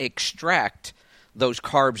can't extract those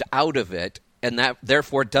carbs out of it, and that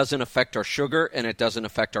therefore doesn't affect our sugar and it doesn't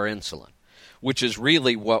affect our insulin, which is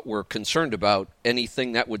really what we're concerned about,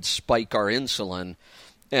 anything that would spike our insulin,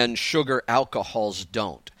 and sugar alcohols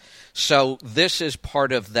don't. So this is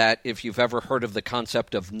part of that, if you've ever heard of the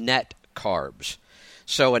concept of net carbs.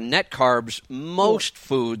 So in net carbs, most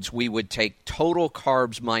foods we would take total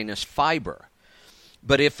carbs minus fiber.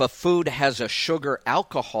 But if a food has a sugar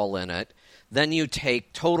alcohol in it, then you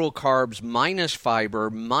take total carbs minus fiber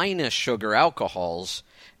minus sugar alcohols,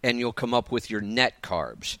 and you'll come up with your net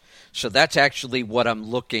carbs. So that's actually what I'm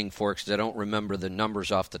looking for, because I don't remember the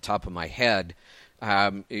numbers off the top of my head.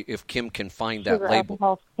 If Kim can find that sugar label.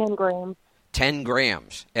 Alcohol, 10 grams. 10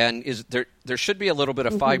 grams. And is there should be a little bit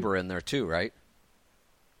of fiber in there too, right?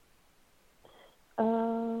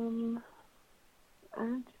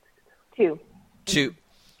 Two.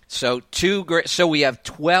 So we have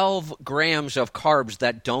 12 grams of carbs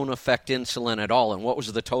that don't affect insulin at all. And what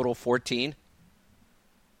was the total? 14?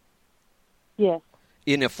 Yes.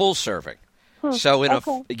 In a full serving. So in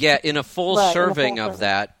a full serving of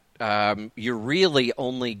that, you're really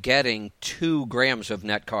only getting 2 grams of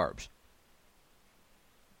net carbs.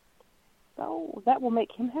 Oh, that will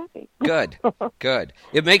make him happy. Good.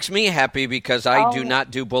 It makes me happy because I do not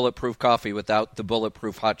do bulletproof coffee without the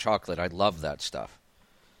bulletproof hot chocolate. I love that stuff.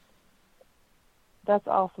 That's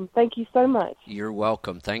awesome. Thank you so much. You're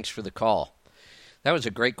welcome. Thanks for the call. That was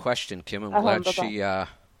a great question, Kim. I'm glad she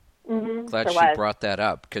brought that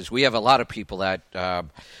up, because we have a lot of people that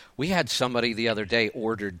we had somebody the other day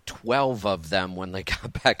ordered 12 of them when they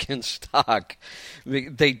got back in stock.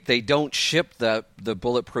 They don't ship the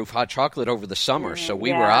bulletproof hot chocolate over the summer, so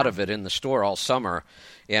we were out of it in the store all summer,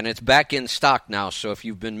 and it's back in stock now. So if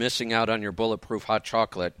you've been missing out on your bulletproof hot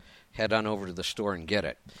chocolate, head on over to the store and get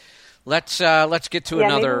it. Let's get to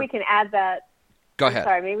another. Maybe we can add that. Go ahead.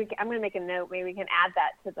 Sorry, I'm going to make a note. Maybe we can add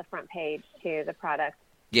that to the front page to the product.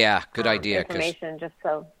 Yeah, good idea. Information, just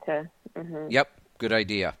so to. Yep, good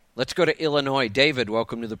idea. Let's go to Illinois. David,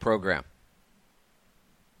 welcome to the program.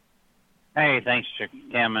 Hey, thanks,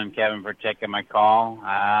 Kim and Kevin, for taking my call.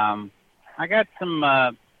 I got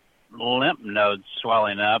some lymph nodes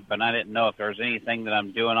swelling up, and I didn't know if there was anything that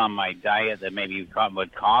I'm doing on my diet that maybe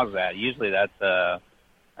would cause that. Usually that's a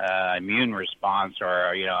immune response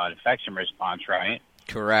or an infection response, right?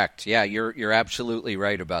 Correct. Yeah, you're absolutely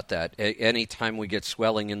right about that. Anytime we get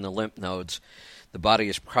swelling in the lymph nodes, the body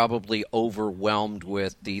is probably overwhelmed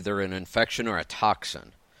with either an infection or a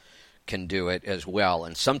toxin can do it as well.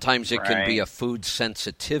 And sometimes it can be a food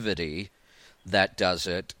sensitivity that does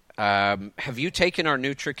it. Have you taken our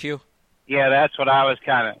NutriQ? Yeah, that's what I was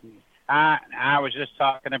I was just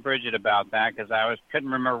talking to Bridget about that because couldn't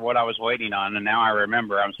remember what I was waiting on, and now I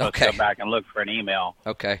remember. I'm supposed to go back and look for an email.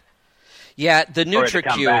 Okay. Yeah, the NutriQ.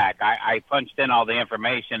 Come back. I punched in all the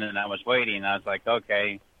information, and I was waiting. I was like,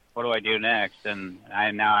 okay, what do I do next? And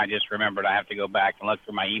now I just remembered I have to go back and look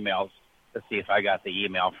for my emails to see if I got the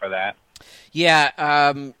email for that.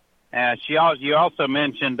 Yeah. You also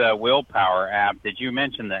mentioned a willpower app. Did you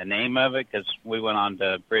mention the name of it? Because we went on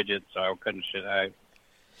to Bridget, so I couldn't.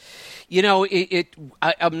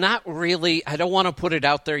 I'm not really, I don't want to put it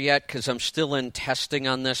out there yet because I'm still in testing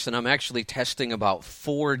on this, and I'm actually testing about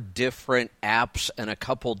 4 different apps and a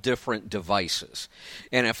couple different devices.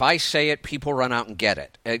 And if I say it, people run out and get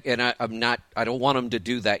it. And I don't want them to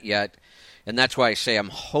do that yet. And that's why I say I'm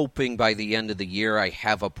hoping by the end of the year I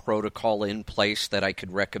have a protocol in place that I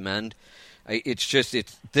could recommend.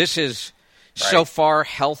 This is so far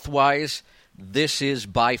health-wise, this is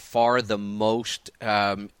by far the most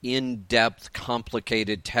in-depth,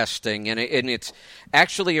 complicated testing, and it's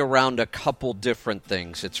actually around a couple different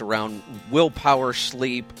things. It's around willpower,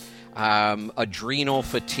 sleep, adrenal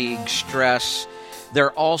fatigue, stress.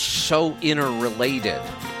 They're all so interrelated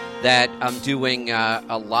that I'm doing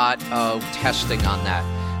a lot of testing on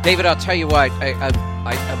that. David, I'll tell you what,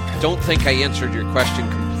 I don't think I answered your question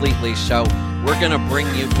completely, so we're going to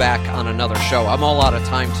bring you back on another show. I'm all out of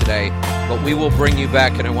time today, but we will bring you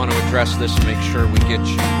back, and I want to address this and make sure we get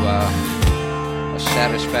you a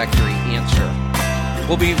satisfactory answer.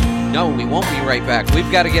 We won't be right back.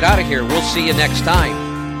 We've got to get out of here. We'll see you next time.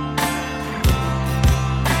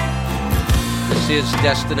 This is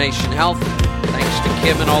Destination Health. Thanks to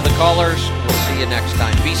Kim and all the callers. We'll see you next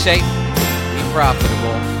time. Be safe, be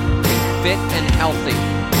profitable, be fit and healthy.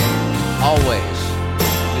 Always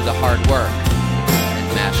do the hard work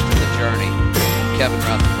and master the journey. I'm Kevin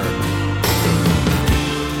Rutherford.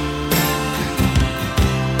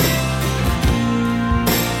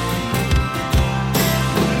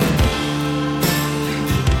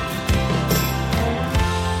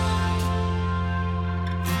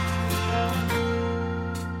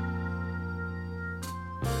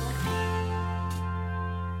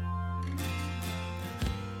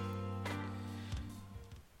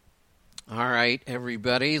 All right,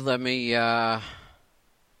 everybody, let me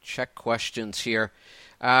check questions here.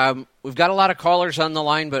 We've got a lot of callers on the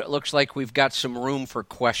line, but it looks like we've got some room for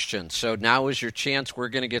questions. So now is your chance. We're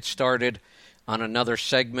going to get started on another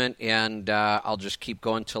segment, and I'll just keep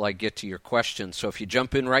going until I get to your questions. So if you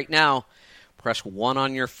jump in right now, press 1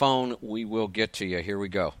 on your phone. We will get to you. Here we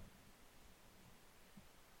go.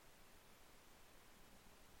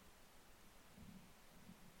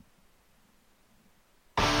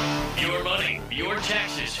 Your money, your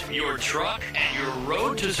taxes, your truck, and your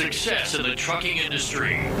road to success in the trucking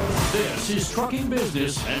industry. This is Trucking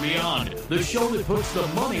Business and Beyond, the show that puts the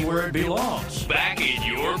money where it belongs, back in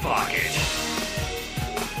your pocket.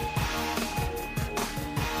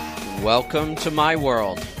 Welcome to my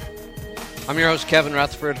world. I'm your host, Kevin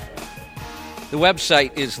Rutherford. The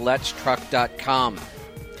website is letstruck.com.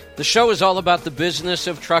 The show is all about the business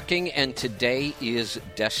of trucking, and today is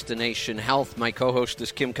Destination Health. My co-host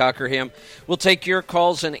is Kim Cockerham. We'll take your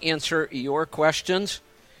calls and answer your questions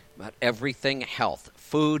about everything health: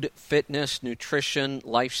 food, fitness, nutrition,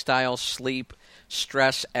 lifestyle, sleep,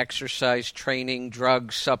 stress, exercise, training,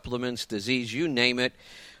 drugs, supplements, disease, you name it.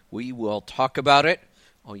 We will talk about it.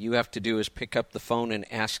 All you have to do is pick up the phone and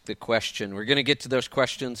ask the question. We're going to get to those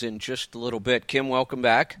questions in just a little bit. Kim, welcome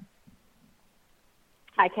back.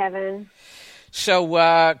 Hi, Kevin. So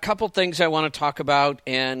a couple things I want to talk about,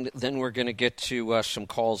 and then we're going to get to some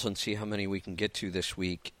calls and see how many we can get to this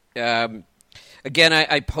week. Again,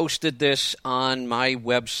 I posted this on my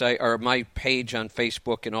website or my page on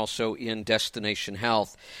Facebook and also in Destination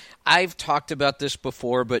Health. I've talked about this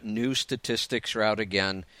before, but new statistics are out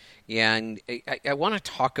again. And I want to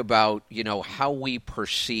talk about, how we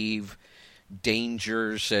perceive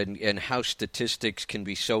dangers and how statistics can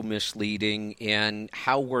be so misleading and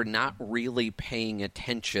how we're not really paying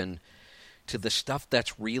attention to the stuff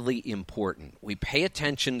that's really important. We pay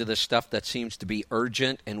attention to the stuff that seems to be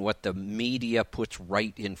urgent and what the media puts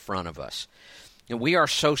right in front of us. And we are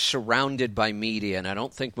so surrounded by media, and I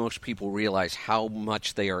don't think most people realize how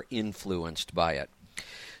much they are influenced by it.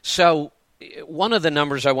 So one of the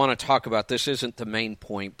numbers I want to talk about, this isn't the main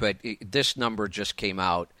point, but this number just came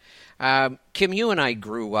out. Kim, you and I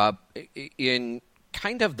grew up in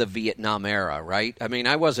kind of the Vietnam era, right? I mean,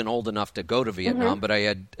 I wasn't old enough to go to Vietnam, but I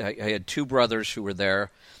had two brothers who were there.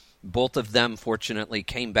 Both of them, fortunately,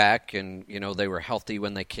 came back, and, they were healthy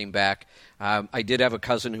when they came back. I did have a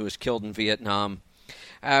cousin who was killed in Vietnam.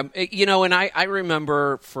 And I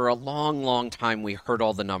remember for a long, long time we heard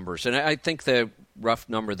all the numbers. And I think the rough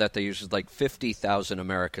number that they use is like 50,000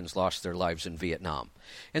 Americans lost their lives in Vietnam.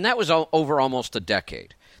 And that was over almost a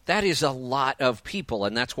decade. That is a lot of people,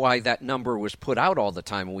 and that's why that number was put out all the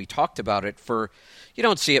time. And we talked about it you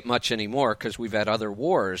don't see it much anymore because we've had other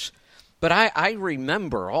wars. But I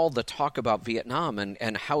remember all the talk about Vietnam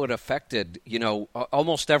and how it affected,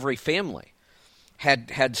 almost every family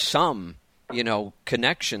had some,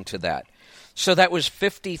 connection to that. So that was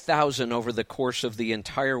 50,000 over the course of the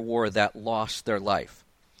entire war that lost their life.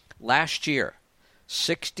 Last year,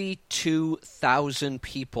 62,000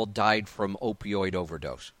 people died from opioid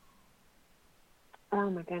overdose. Oh,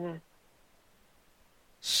 my goodness.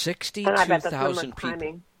 62,000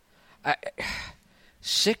 people.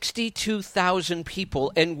 62,000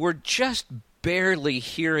 people, and we're just barely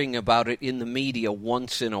hearing about it in the media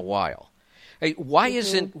once in a while. Hey, why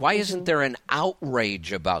isn't there an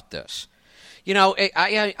outrage about this? You know,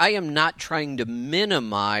 I am not trying to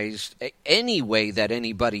minimize any way that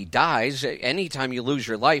anybody dies. Anytime you lose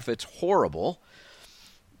your life, it's horrible.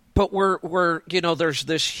 But we're there's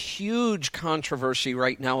this huge controversy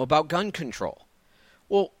right now about gun control.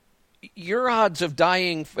 Well, your odds of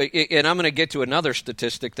dying, and I'm going to get to another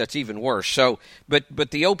statistic that's even worse. So, but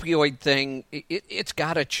the opioid thing, it's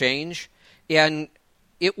got to change. And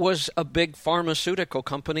it was a big pharmaceutical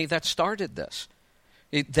company that started this.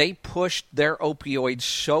 They pushed their opioids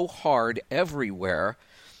so hard everywhere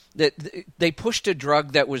that they pushed a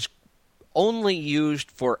drug that was only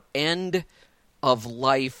used for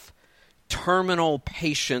end-of-life terminal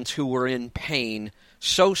patients who were in pain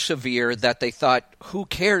so severe that they thought, who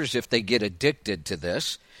cares if they get addicted to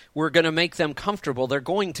this? We're going to make them comfortable. They're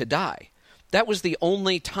going to die. That was the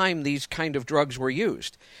only time these kind of drugs were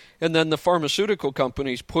used. And then the pharmaceutical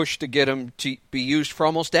companies pushed to get them to be used for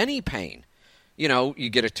almost any pain. You know, you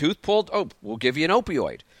get a tooth pulled, oh, we'll give you an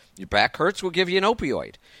opioid. Your back hurts, we'll give you an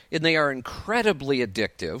opioid. And they are incredibly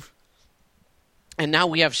addictive. And now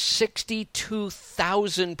we have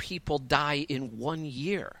 62,000 people die in 1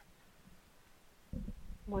 year.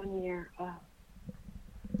 1 year. Oh.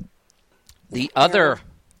 The other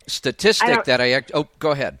statistic oh,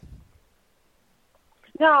 go ahead.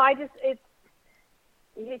 No,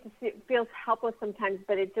 you hate to see it feels helpless sometimes,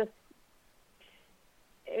 but it just,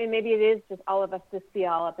 maybe it is just all of us just be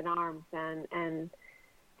all up in arms and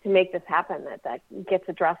to make this happen, that gets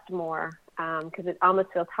addressed more, because it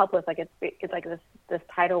almost feels helpless, like it's like this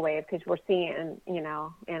tidal wave, because we're seeing it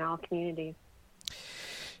in all communities.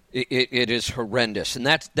 It is horrendous, and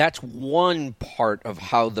that's one part of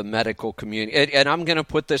how the medical community, and I'm going to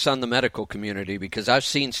put this on the medical community because I've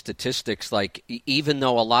seen statistics like even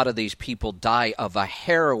though a lot of these people die of a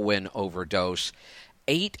heroin overdose,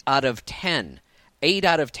 8 out of 10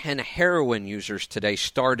 heroin users today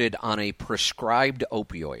started on a prescribed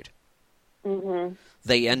opioid. Mm-hmm.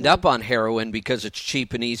 They end up on heroin because it's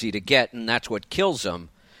cheap and easy to get, and that's what kills them,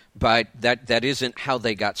 but that isn't how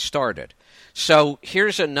they got started. So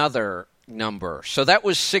here's another number. So that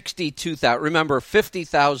was 62,000. Remember,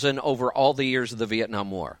 50,000 over all the years of the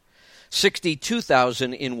Vietnam War.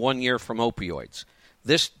 62,000 in 1 year from opioids.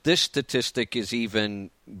 This statistic is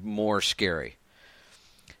even more scary.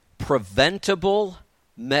 Preventable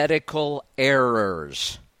medical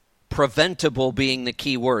errors. Preventable being the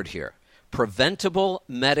key word here. Preventable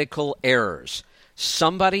medical errors.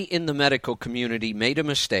 Somebody in the medical community made a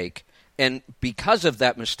mistake, and because of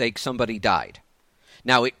that mistake, somebody died.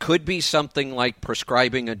 Now, it could be something like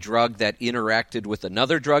prescribing a drug that interacted with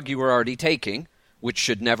another drug you were already taking, which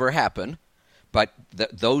should never happen. But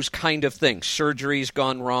those kind of things, surgery's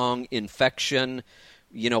gone wrong, infection,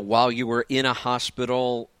 while you were in a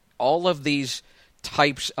hospital, all of these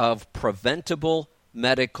types of preventable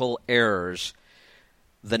medical errors,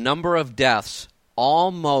 the number of deaths,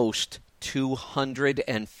 almost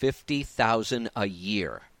 250,000 a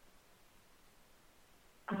year.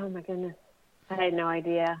 Oh, my goodness. I had no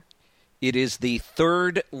idea. It is the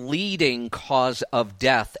third leading cause of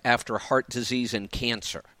death after heart disease and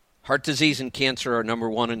cancer. Heart disease and cancer are number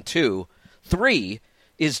 1 and 2. 3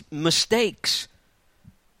 is mistakes,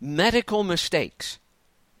 medical mistakes.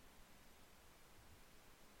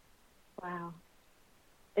 Wow.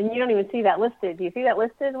 And you don't even see that listed. Do you see that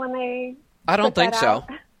listed when they I don't think so. Out?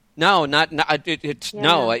 No, it's yeah.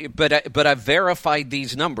 No. But I've verified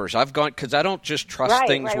these numbers. I've gone because I don't just trust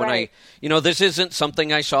things when I this isn't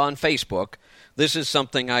something I saw on Facebook. This is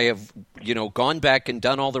something I have gone back and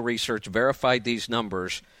done all the research, verified these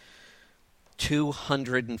numbers.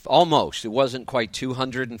 200 almost. It wasn't quite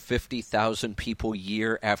 250,000 people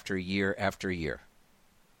year after year after year.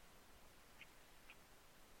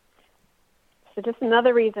 So just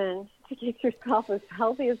another reason to keep yourself as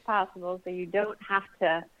healthy as possible, so you don't have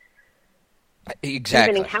to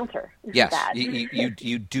even encounter that.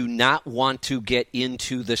 You do not want to get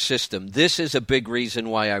into the system. This is a big reason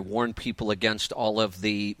why I warn people against all of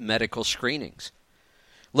the medical screenings.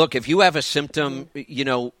 Look, if you have a symptom,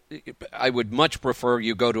 I would much prefer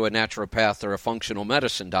you go to a naturopath or a functional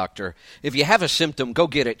medicine doctor. If you have a symptom, go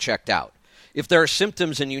get it checked out. If there are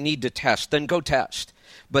symptoms and you need to test, then go test.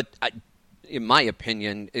 But in my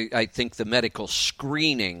opinion, I think the medical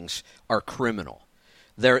screenings are criminal.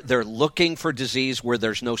 They're looking for disease where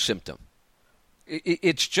there's no symptom.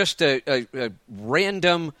 It's just a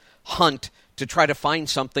random hunt to try to find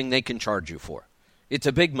something they can charge you for. It's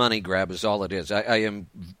a big money grab is all it is. I am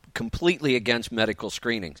completely against medical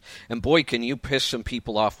screenings. And boy, can you piss some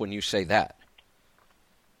people off when you say that.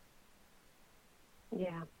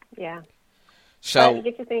 Yeah. So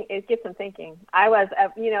it gets them thinking. I was,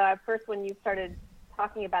 at first when you started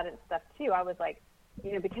talking about it and stuff too, I was like,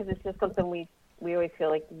 because it's just something we always feel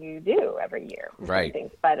like you do every year. Right.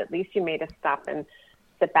 Things, but at least you made us stop and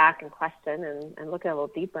sit back and question and look at it a little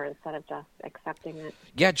deeper instead of just accepting it.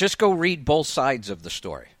 Yeah, just go read both sides of the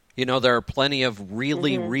story. There are plenty of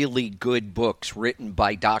really, really good books written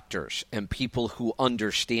by doctors and people who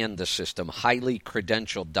understand the system, highly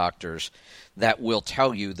credentialed doctors that will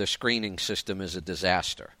tell you the screening system is a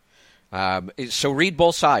disaster. So read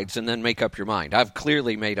both sides and then make up your mind. I've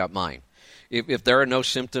clearly made up mine. If there are no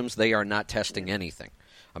symptoms, they are not testing anything.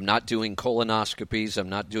 I'm not doing colonoscopies. I'm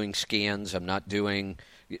not doing scans. I'm not doing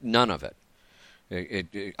none of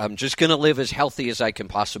it. I'm just going to live as healthy as I can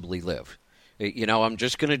possibly live. I'm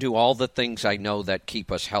just going to do all the things I know that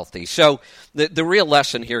keep us healthy. So the real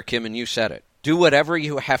lesson here, Kim, and you said it, do whatever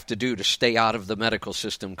you have to do to stay out of the medical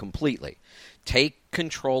system completely. Take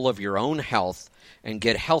control of your own health and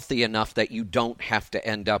get healthy enough that you don't have to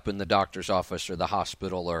end up in the doctor's office or the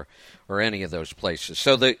hospital or any of those places.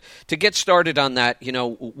 So to get started on that,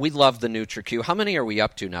 we love the NutriQ. How many are we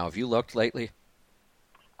up to now? Have you looked lately?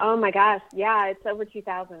 Oh, my gosh. Yeah, it's over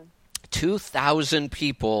 2,000. 2,000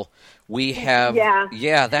 people we have.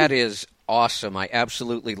 Yeah, that is awesome. I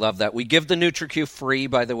absolutely love that. We give the NutriQ free,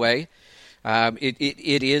 by the way.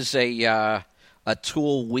 It is a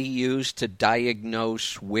tool we use to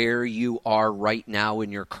diagnose where you are right now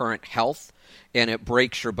in your current health, and it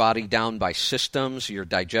breaks your body down by systems, your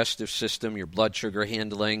digestive system, your blood sugar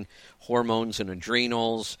handling, hormones and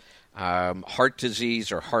adrenals, heart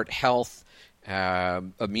disease or heart health,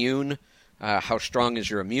 immune. How strong is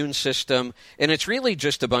your immune system? And it's really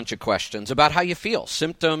just a bunch of questions about how you feel,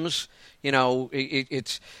 symptoms.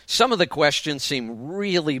 It's some of the questions seem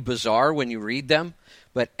really bizarre when you read them,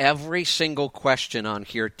 but every single question on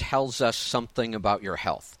here tells us something about your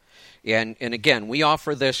health. And again, we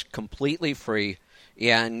offer this completely free,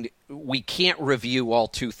 and we can't review all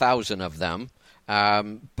 2,000 of them,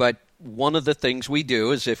 but one of the things we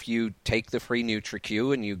do is if you take the free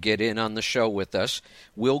NutriQ and you get in on the show with us,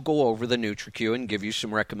 we'll go over the NutriQ and give you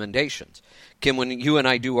some recommendations. Kim, when you and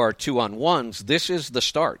I do our 2-on-1s, this is the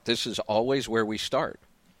start. This is always where we start.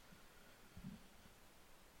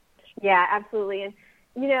 Yeah, absolutely. And,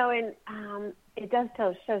 it does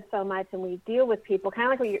show so much, and we deal with people, kind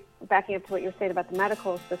of like what you're backing up to what you're saying about the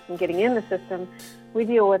medical system, getting in the system. We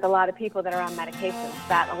deal with a lot of people that are on medications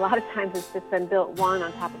that a lot of times it's just been built one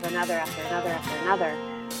on top of another after another after another.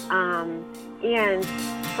 And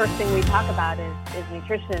first thing we talk about is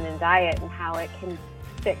nutrition and diet and how it can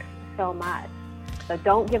fix so much. So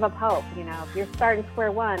don't give up hope. If you're starting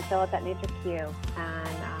square one, fill out that NutriQ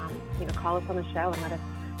and, call us on the show and let us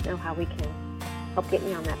know how we can help get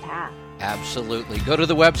you on that path. Absolutely. Go to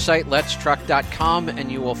the website, letstruck.com,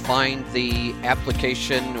 and you will find the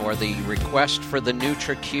application or the request for the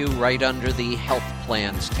NutriQ right under the Health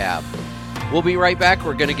Plans tab. We'll be right back.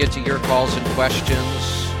 We're going to get to your calls and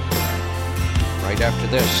questions right after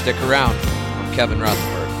this. Stick around. I'm Kevin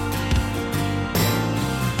Rutherford.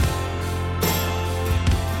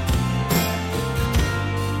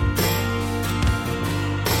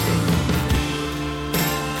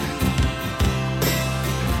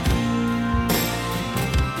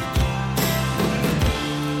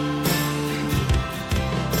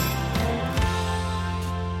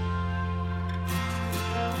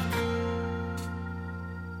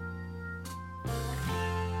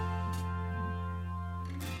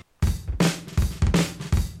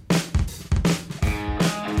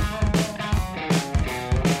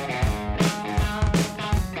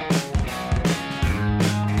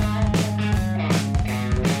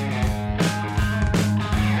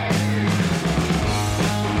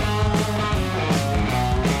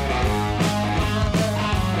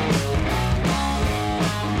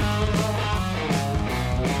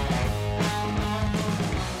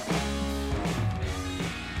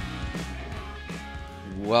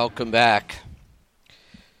 Welcome back.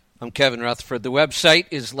 I'm Kevin Rutherford. The website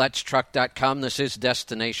is letstruck.com. This is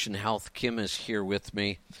Destination Health. Kim is here with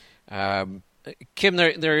me. Kim,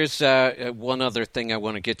 there is one other thing I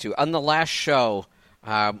want to get to. On the last show,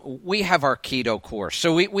 we have our keto course.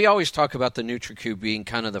 So we always talk about the NutriQ being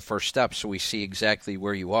kind of the first step so we see exactly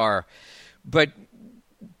where you are. But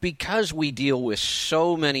because we deal with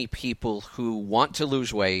so many people who want to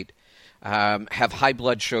lose weight, have high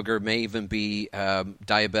blood sugar, may even be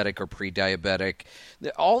diabetic or pre-diabetic.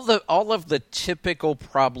 All of the typical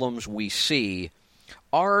problems we see,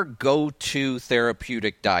 our go-to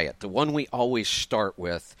therapeutic diet, the one we always start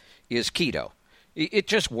with, is keto. It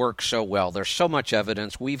just works so well. There's so much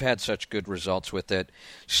evidence. We've had such good results with it.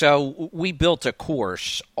 So we built a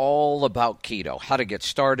course all about keto, how to get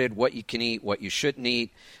started, what you can eat, what you shouldn't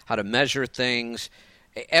eat, how to measure things,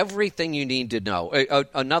 everything you need to know.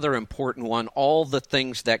 Another important one, all the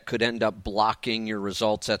things that could end up blocking your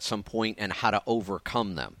results at some point and how to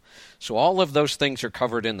overcome them. So all of those things are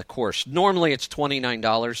covered in the course. Normally it's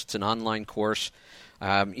 $29. It's an online course.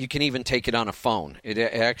 You can even take it on a phone. It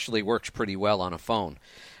actually works pretty well on a phone.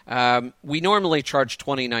 We normally charge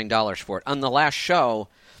 $29 for it. On the last show,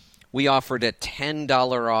 we offered a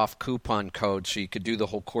 $10 off coupon code so you could do the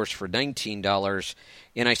whole course for $19.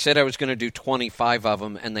 And I said I was going to do 25 of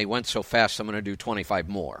them, and they went so fast I'm going to do 25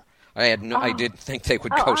 more. I didn't think they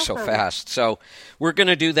would go so fast. So we're going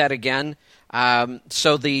to do that again.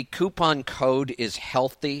 So the coupon code is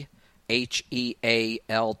HEALTHY. HEALTHY.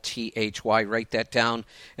 Write that down.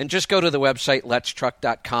 And just go to the website,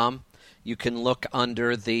 letstruck.com. You can look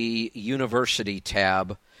under the University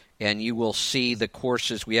tab, and you will see the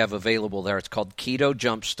courses we have available there. It's called Keto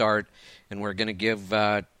Jumpstart, and we're going to give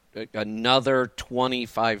another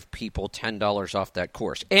 25 people $10 off that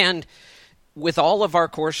course. And with all of our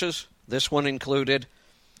courses, this one included,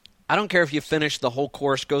 I don't care if you finish the whole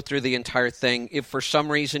course, go through the entire thing. If for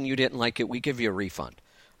some reason you didn't like it, we give you a refund.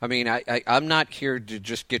 I mean, I'm not here to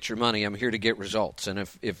just get your money. I'm here to get results. And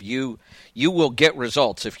if you will get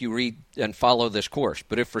results if you read and follow this course.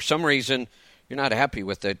 But if for some reason you're not happy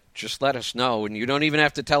with it, just let us know. And you don't even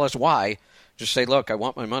have to tell us why. Just say, look, I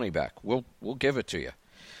want my money back. We'll give it to you.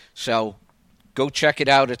 So go check it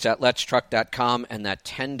out. It's at letstruck.com. And that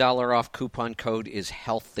 $10 off coupon code is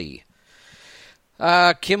HEALTHY.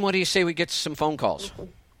 Kim, what do you say we get to some phone calls?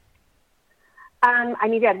 I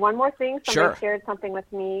need to add one more thing. Somebody Sure. shared something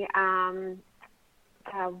with me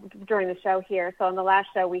during the show here. So on the last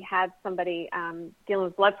show, we had somebody dealing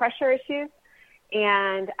with blood pressure issues.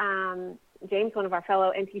 And James, one of our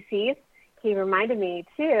fellow NPCs, he reminded me,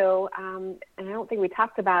 too, and I don't think we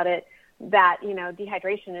talked about it, that,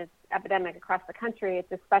 dehydration is epidemic across the country.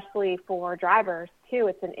 It's especially for drivers, too.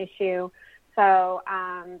 It's an issue. So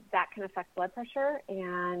that can affect blood pressure,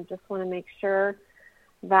 and just want to make sure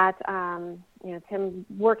that Tim,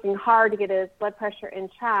 working hard to get his blood pressure in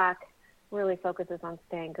check, really focuses on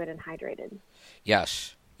staying good and hydrated.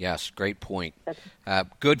 Yes, great point.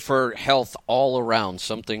 Good for health all around,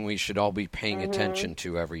 something we should all be paying attention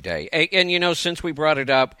to every day. And, since we brought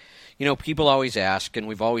it up, people always ask, and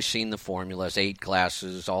we've always seen the formulas, 8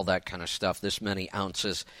 glasses, all that kind of stuff, this many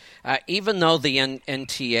ounces. Even though the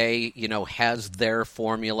NTA, has their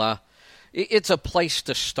formula, it's a place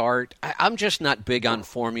to start. I'm just not big on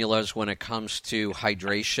formulas when it comes to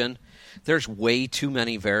hydration. There's way too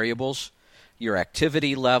many variables. Your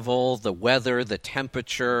activity level, the weather, the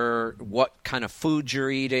temperature, what kind of food you're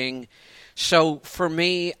eating. So for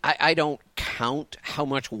me, I don't count how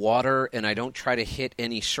much water, and I don't try to hit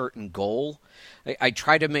any certain goal. I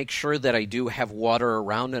try to make sure that I do have water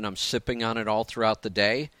around and I'm sipping on it all throughout the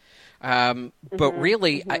day. But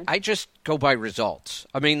really, I just go by results.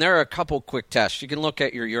 I mean, there are a couple quick tests. You can look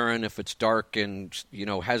at your urine. If it's dark and,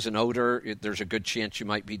 has an odor, there's a good chance you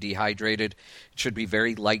might be dehydrated. It should be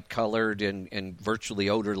very light-colored and virtually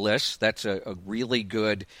odorless. That's a really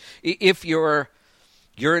good. If you're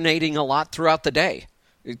urinating a lot throughout the day,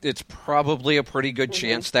 it's probably a pretty good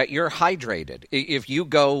chance that you're hydrated. If you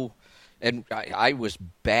go, and I was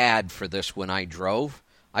bad for this when I drove,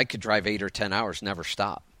 I could drive 8 or 10 hours, never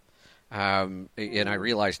stop. And I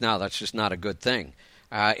realize now that's just not a good thing.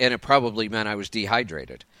 And it probably meant I was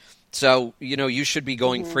dehydrated. So, you should be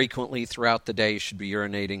going frequently throughout the day. You should be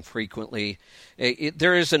urinating frequently.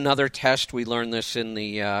 There is another test. We learned this in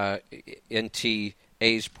the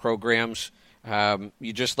NTA's programs.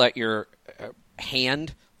 You just let your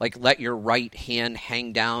hand, let your right hand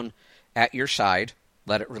hang down at your side.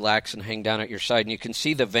 Let it relax and hang down at your side. And you can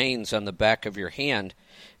see the veins on the back of your hand.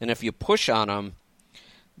 And if you push on them,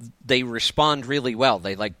 they respond really well.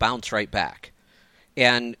 They bounce right back.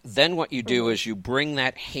 And then what you do is you bring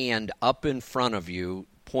that hand up in front of you,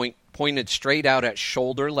 pointed straight out at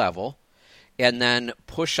shoulder level, and then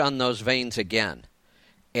push on those veins again.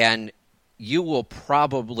 And you will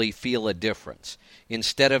probably feel a difference.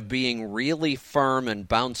 Instead of being really firm and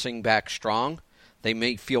bouncing back strong, they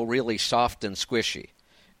may feel really soft and squishy.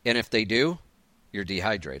 And if they do, you're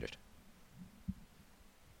dehydrated.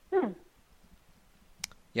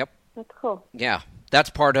 Yep. That's cool. Yeah, that's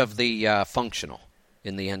part of the functional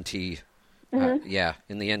in the in the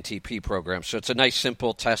NTP program. So it's a nice,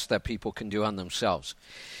 simple test that people can do on themselves.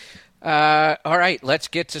 All right, let's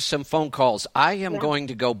get to some phone calls. I am going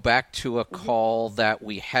to go back to a call that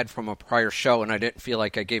we had from a prior show, and I didn't feel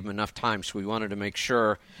like I gave him enough time, so we wanted to make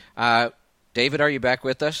sure. David, are you back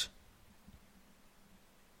with us?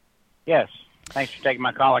 Yes. Thanks for taking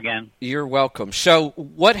my call again. You're welcome. So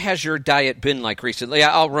what has your diet been like recently?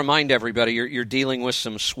 I'll remind everybody, you're dealing with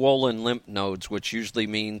some swollen lymph nodes, which usually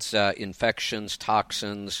means infections,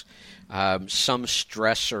 toxins, some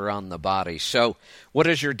stressor on the body. So what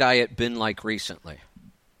has your diet been like recently?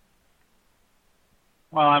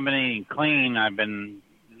 Well, I've been eating clean. I've been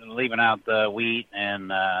leaving out the wheat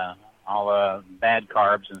and all the bad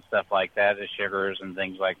carbs and stuff like that, the sugars and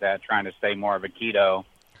things like that, trying to stay more of a keto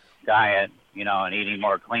diet, and eating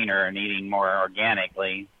more cleaner and eating more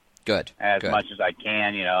organically. Good. As much as I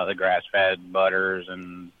can, the grass-fed butters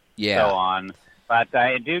and so on. But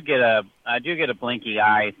I do get a blinky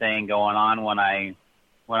eye thing going on when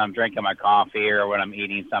I'm drinking my coffee or when I'm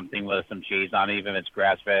eating something with some cheese on it, even if it's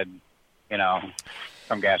grass-fed,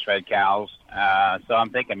 from grass-fed cows. So I'm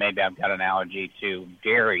thinking maybe I've got an allergy to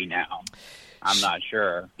dairy now. I'm not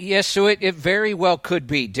sure. Yes, so it very well could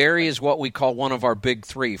be. Dairy is what we call one of our big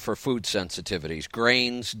three for food sensitivities.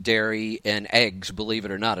 Grains, dairy, and eggs, believe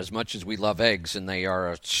it or not. As much as we love eggs, and they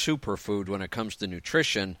are a superfood when it comes to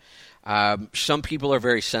nutrition, some people are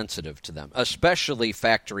very sensitive to them, especially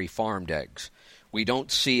factory-farmed eggs. We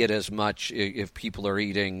don't see it as much if people are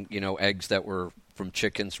eating, eggs that were from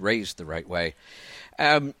chickens raised the right way.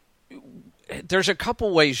 There's a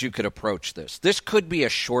couple ways you could approach this. This could be a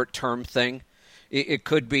short-term thing. It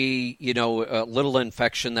could be, a little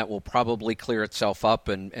infection that will probably clear itself up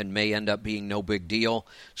and may end up being no big deal.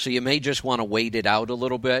 So you may just want to wait it out a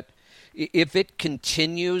little bit. If it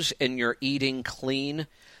continues and you're eating clean,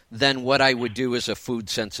 then what I would do is a food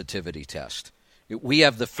sensitivity test. We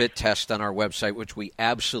have the FIT test on our website, which we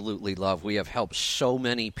absolutely love. We have helped so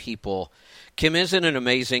many people. Kim, isn't it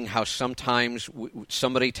amazing how sometimes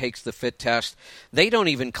somebody takes the FIT test, they don't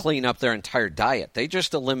even clean up their entire diet. They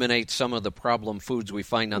just eliminate some of the problem foods we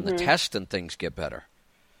find on the test and things get better.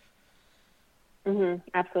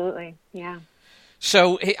 Absolutely, yeah.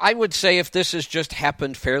 So I would say if this has just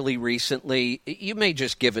happened fairly recently, you may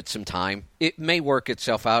just give it some time. It may work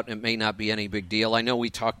itself out, and it may not be any big deal. I know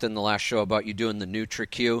we talked in the last show about you doing the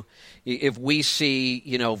NutriQ. If we see,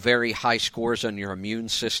 very high scores on your immune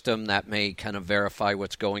system, that may kind of verify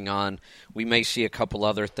what's going on. We may see a couple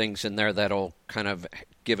other things in there that'll kind of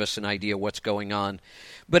give us an idea what's going on.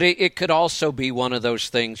 But it could also be one of those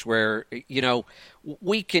things where,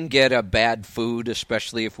 we can get a bad food,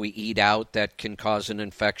 especially if we eat out, that can cause an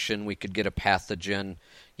infection. We could get a pathogen,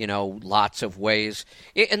 lots of ways.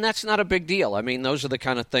 And that's not a big deal. I mean, those are the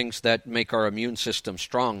kind of things that make our immune system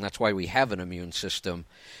strong. That's why we have an immune system.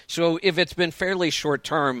 So if it's been fairly short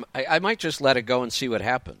term, I might just let it go and see what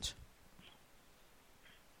happens.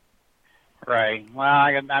 Right. Well,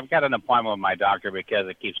 I've got an appointment with my doctor because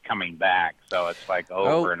it keeps coming back. So it's like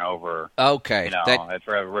over and over. Okay. It's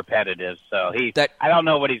repetitive. So I don't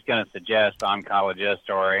know what he's going to suggest, oncologist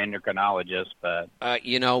or endocrinologist, but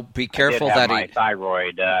be careful I did have that my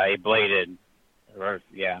thyroid ablated.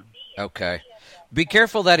 Okay. Be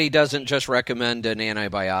careful that he doesn't just recommend an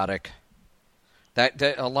antibiotic. That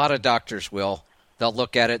a lot of doctors will. They'll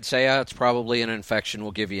look at it and say, it's probably an infection.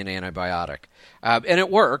 We'll give you an antibiotic, and it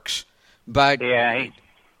works. But yeah,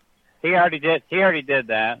 he already did. He already did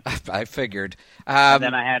that. I figured. And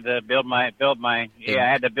then I had to build my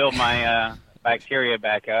bacteria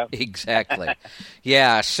back up. Exactly.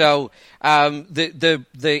 Yeah. So the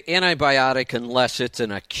antibiotic, unless it's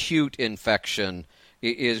an acute infection,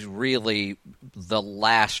 is really the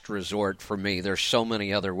last resort for me. There's so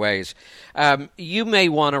many other ways. You may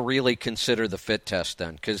want to really consider the FIT test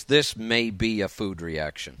then, because this may be a food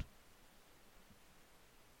reaction.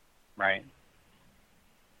 Right.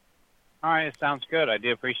 All right, sounds good. I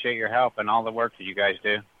do appreciate your help and all the work that you guys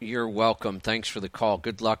do. You're welcome. Thanks for the call.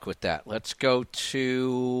 Good luck with that. Let's go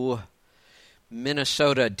to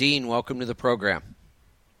Minnesota. Dean, welcome to the program.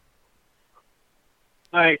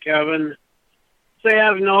 Hi, Kevin. Say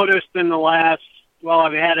I've noticed in the last,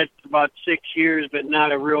 I've had it for about 6 years, but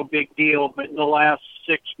not a real big deal. But in the last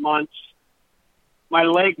 6 months, my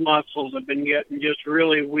leg muscles have been getting just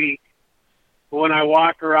really weak. When I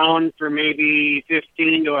walk around for maybe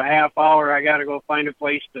 15 to a half hour, I got to go find a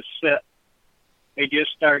place to sit. They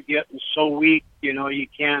just start getting so weak, you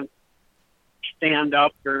can't stand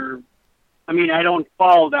up I don't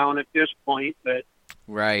fall down at this point, but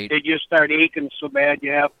right. They just start aching so bad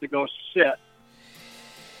you have to go sit.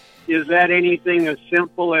 Is that anything as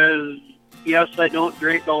simple as, yes, I don't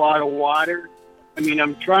drink a lot of water?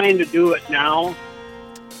 I'm trying to do it now,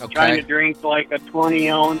 trying to Okay. drink like a 20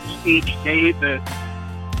 ounce each day. But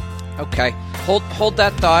Okay. Hold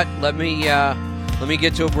that thought. Let me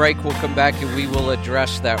get to a break. We'll come back and we will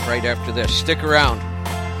address that right after this. Stick around.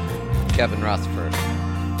 Kevin Rutherford.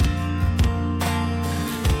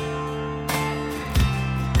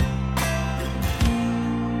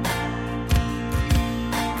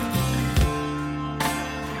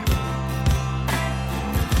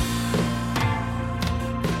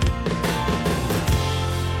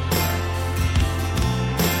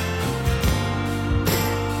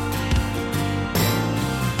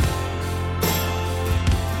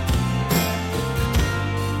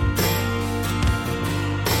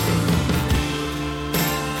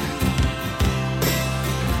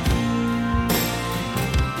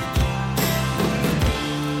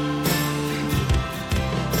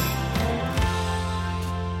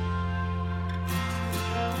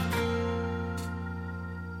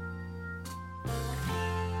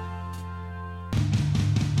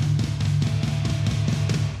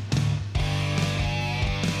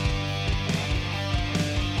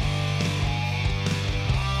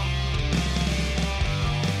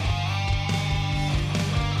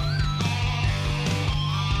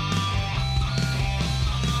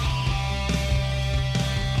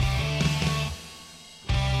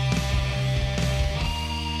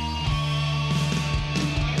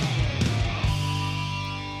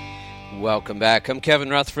 Welcome back. I'm Kevin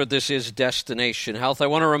Rutherford. This is Destination Health. I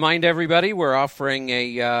want to remind everybody we're offering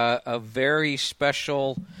a very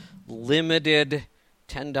special, limited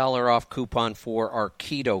 $10 off coupon for our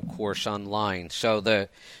keto course online. So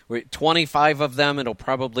we're 25 of them. It'll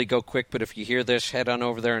probably go quick, but if you hear this, head on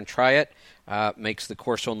over there and try it. Makes the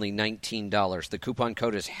course only $19. The coupon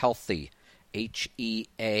code is HEALTHY.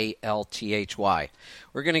 HEALTHY.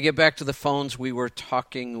 We're going to get back to the phones. We were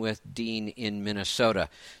talking with Dean in Minnesota.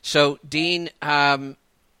 So, Dean, are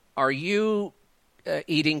you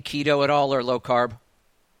eating keto at all or low carb?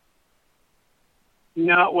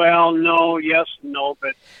 not well, no, yes, no,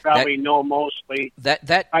 but probably no mostly.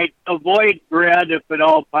 I avoid bread if at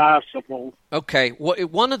all possible. Okay. Well,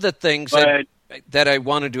 one of the things that I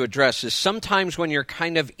wanted to address is sometimes when you're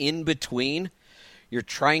kind of in between, you're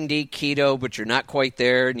trying to eat keto, but you're not quite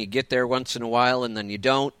there, and you get there once in a while, and then you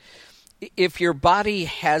don't. If your body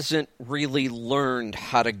hasn't really learned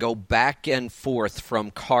how to go back and forth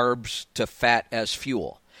from carbs to fat as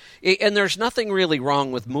fuel, and there's nothing really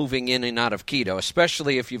wrong with moving in and out of keto,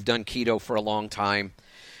 especially if you've done keto for a long time,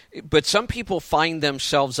 but some people find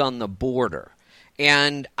themselves on the border.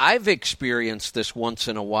 And I've experienced this once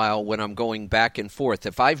in a while when I'm going back and forth.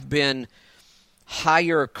 If I've been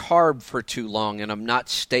higher carb for too long and I'm not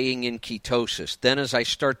staying in ketosis, then as I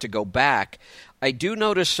start to go back, I do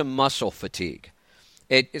notice some muscle fatigue.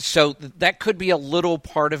 So that could be a little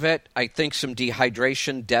part of it. I think some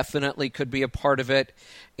dehydration definitely could be a part of it,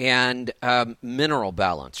 and mineral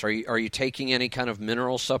balance. Are you taking any kind of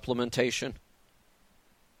mineral supplementation?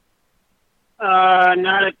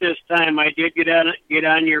 Not at this time. I did get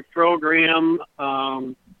on your program,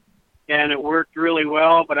 and it worked really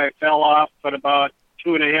well, but I fell off at about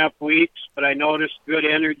 2.5 weeks, but I noticed good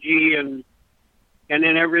energy, and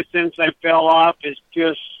then ever since I fell off, it's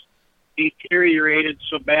just deteriorated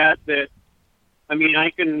so bad that, I mean, I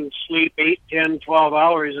can sleep 8, 10, 12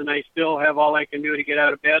 hours, and I still have all I can do to get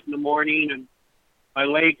out of bed in the morning, and my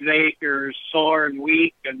legs ache or sore and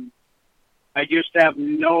weak, and I just have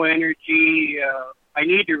no energy. I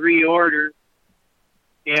need to reorder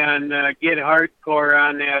and get hardcore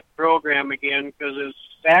on that program again because it's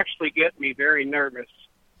actually getting me very nervous.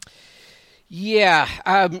 Yeah.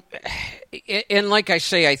 And like I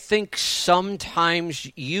say, I think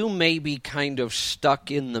sometimes you may be kind of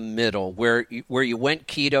stuck in the middle where you went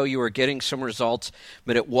keto, you were getting some results,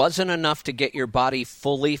 but it wasn't enough to get your body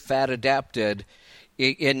fully fat adapted.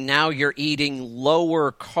 And now you're eating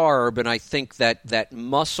lower carb, and I think that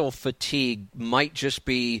muscle fatigue might just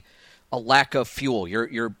be a lack of fuel.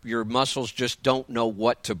 Your muscles just don't know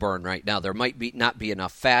what to burn right now. There might not be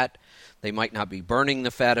enough fat. They might not be burning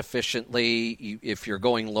the fat efficiently. If you're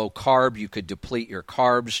going low carb, you could deplete your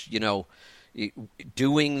carbs,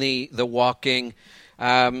 doing the walking.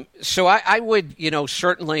 So I would,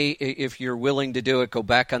 certainly if you're willing to do it, go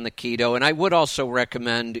back on the keto. And I would also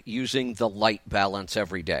recommend using the light balance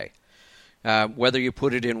every day. Whether you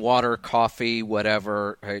put it in water, coffee,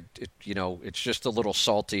 whatever, it's just a little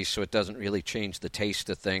salty, so it doesn't really change the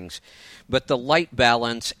taste of things. But the light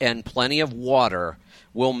balance and plenty of water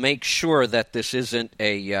will make sure that this isn't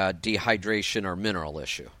a dehydration or mineral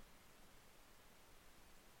issue.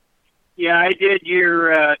 Yeah, I did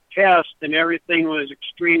your test, and everything was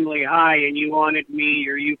extremely high, and you wanted me,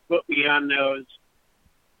 or you put me on those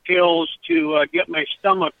pills to get my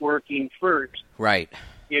stomach working first, Right.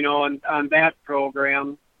 on that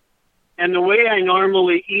program. And the way I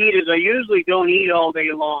normally eat is I usually don't eat all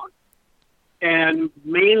day long. And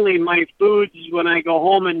mainly my foods when I go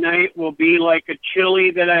home at night will be like a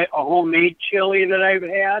homemade chili that I've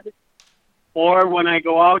had. Or when I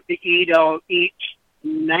go out to eat, I'll eat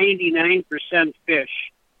 99%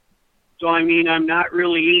 fish. So, I'm not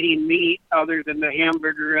really eating meat other than the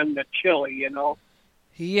hamburger and the chili,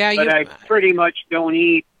 Yeah, But I pretty much don't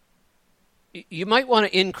eat. You might want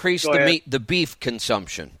to increase the beef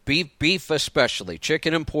consumption. Beef especially.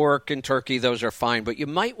 Chicken and pork and turkey, those are fine. But you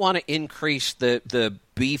might want to increase the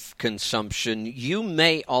beef consumption. You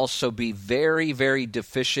may also be very, very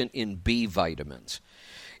deficient in B vitamins.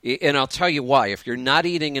 And I'll tell you why. If you're not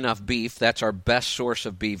eating enough beef, that's our best source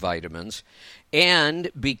of B vitamins.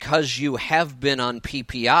 And because you have been on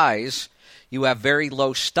PPIs, you have very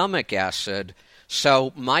low stomach acid.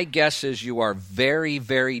 So my guess is you are very,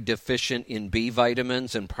 very deficient in B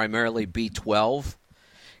vitamins and primarily B12,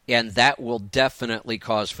 and that will definitely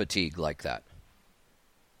cause fatigue like that.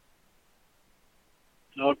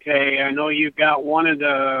 Okay, I know you've got one of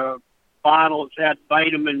the bottles had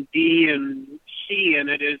vitamin D and C in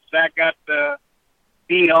it. Is that got the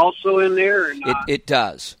B also in there or not? It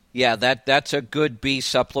does. Yeah, that's a good B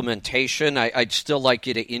supplementation. I'd still like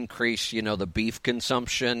you to increase, the beef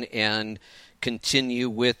consumption and continue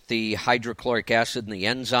with the hydrochloric acid and the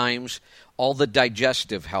enzymes, all the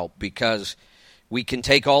digestive help, because we can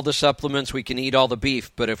take all the supplements, we can eat all the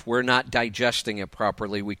beef, but if we're not digesting it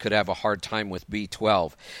properly, we could have a hard time with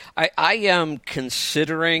B12. I am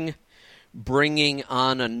considering bringing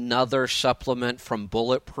on another supplement from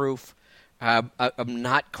Bulletproof. I'm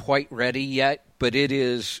not quite ready yet, but it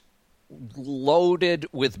is loaded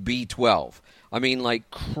with B12.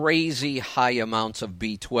 Like crazy high amounts of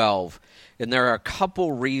B12. And there are a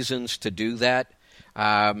couple reasons to do that,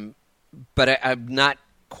 but I'm not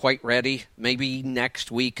quite ready. Maybe next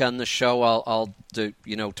week on the show I'll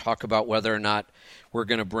talk about whether or not we're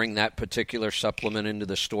going to bring that particular supplement into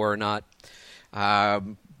the store or not.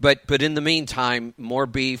 But in the meantime, more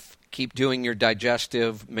beef, keep doing your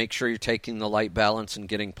digestive, make sure you're taking the light balance and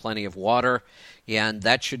getting plenty of water, and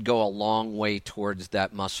that should go a long way towards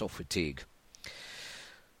that muscle fatigue.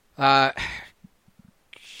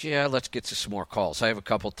 Yeah, let's get to some more calls. I have a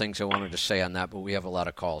couple things I wanted to say on that, but we have a lot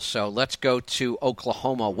of calls. So let's go to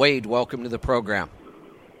Oklahoma. Wade, welcome to the program.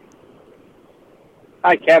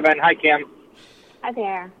 Hi, Kevin. Hi, Kim. Hi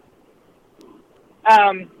there.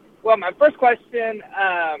 Well, my first question,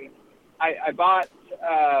 I bought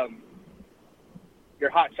your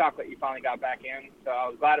hot chocolate you finally got back in, so I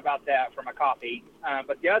was glad about that for my coffee.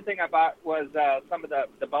 But the other thing I bought was some of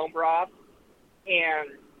the bone broth. And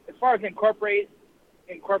as far as incorporating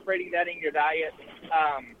that in your diet,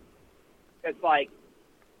 it's like,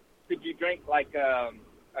 could you drink like a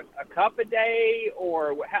cup a day,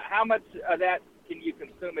 or how much of that can you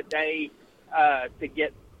consume a day to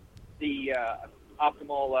get the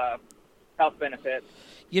optimal health benefits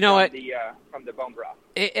from the bone broth?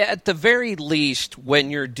 At the very least, when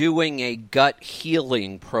you're doing a gut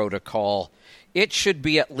healing protocol, it should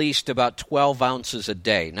be at least about 12 ounces a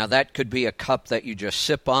day. Now, that could be a cup that you just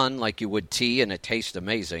sip on like you would tea, and it tastes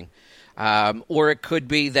amazing. Or it could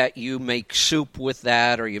be that you make soup with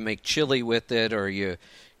that, or you make chili with it, or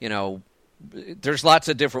there's lots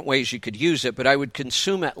of different ways you could use it, but I would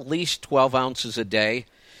consume at least 12 ounces a day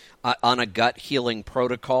on a gut healing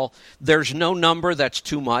protocol. There's no number that's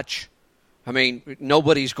too much.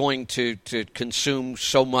 Nobody's going to consume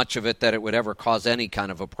so much of it that it would ever cause any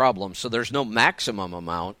kind of a problem. So there's no maximum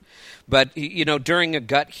amount. But, during a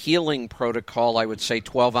gut healing protocol, I would say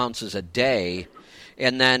 12 ounces a day.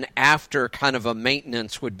 And then after kind of a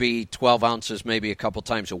maintenance would be 12 ounces maybe a couple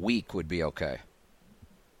times a week would be okay.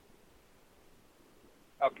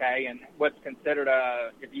 Okay, and what's considered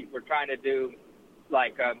if you were trying to do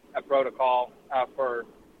like a protocol for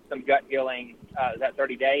some gut healing, is that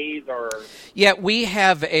 30 days or? Yeah, we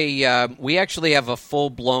actually have a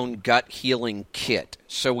full-blown gut healing kit.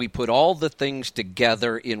 So we put all the things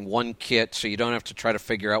together in one kit so you don't have to try to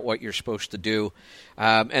figure out what you're supposed to do.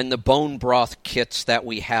 And the bone broth kits that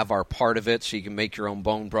we have are part of it, so you can make your own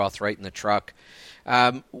bone broth right in the truck.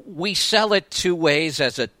 We sell it two ways,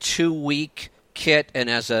 as a 2-week kit and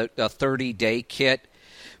as a 30-day kit.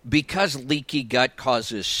 Because leaky gut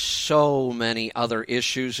causes so many other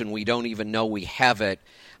issues and we don't even know we have it,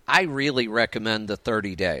 I really recommend the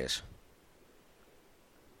 30 days.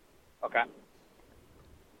 Okay.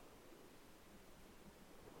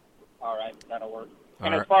 All right, that'll work.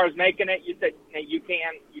 And as far as making it, you said you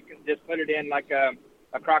can just put it in like a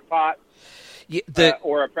crock pot?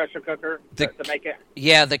 or a pressure cooker to make it?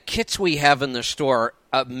 Yeah, the kits we have in the store,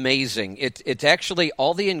 amazing. It's actually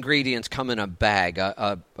all the ingredients come in a bag,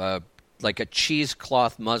 like a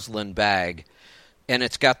cheesecloth muslin bag, and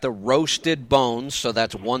it's got the roasted bones, so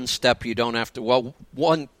that's one step you don't have to. Well,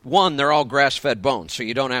 one they're all grass-fed bones, so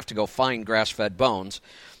you don't have to go find grass-fed bones.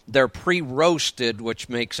 They're pre-roasted, which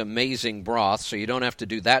makes amazing broth, so you don't have to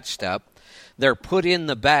do that step. They're put in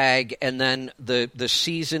the bag, and then the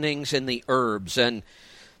seasonings and the herbs, and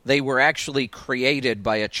they were actually created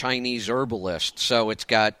by a Chinese herbalist. So it's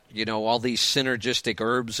got, all these synergistic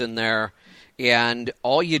herbs in there, and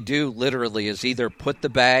all you do literally is either put the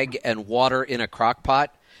bag and water in a crock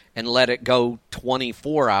pot and let it go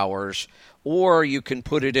 24 hours, or you can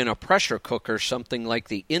put it in a pressure cooker, something like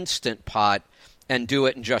the Instant Pot, and do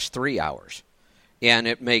it in just 3 hours. And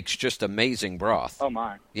it makes just amazing broth. Oh,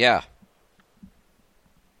 my. Yeah.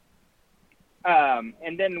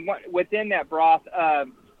 And then within that broth,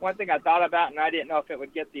 one thing I thought about, and I didn't know if it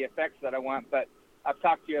would get the effects that I want, but I've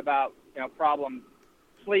talked to you about, problems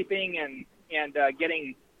sleeping and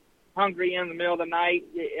getting hungry in the middle of the night.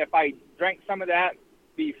 If I drank some of that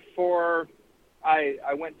before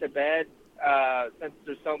I went to bed, since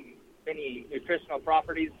there's so many nutritional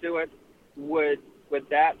properties to it, would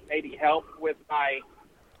that maybe help with my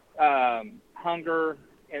hunger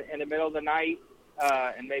in the middle of the night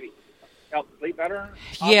and maybe help sleep better?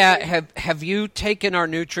 Possibly? Yeah. Have you taken our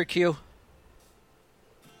NutriQ?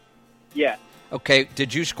 Yeah. Okay.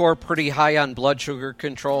 Did you score pretty high on blood sugar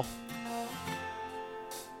control?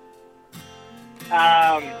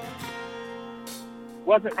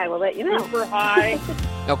 Wasn't I will let you know. Super high.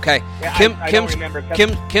 Okay. Yeah, I don't remember.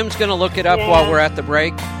 Kim's going to look it up while we're at the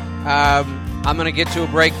break. I'm going to get to a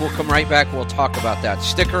break. We'll come right back. We'll talk about that.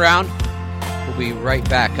 Stick around. We'll be right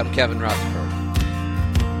back. I'm Kevin Rutherford.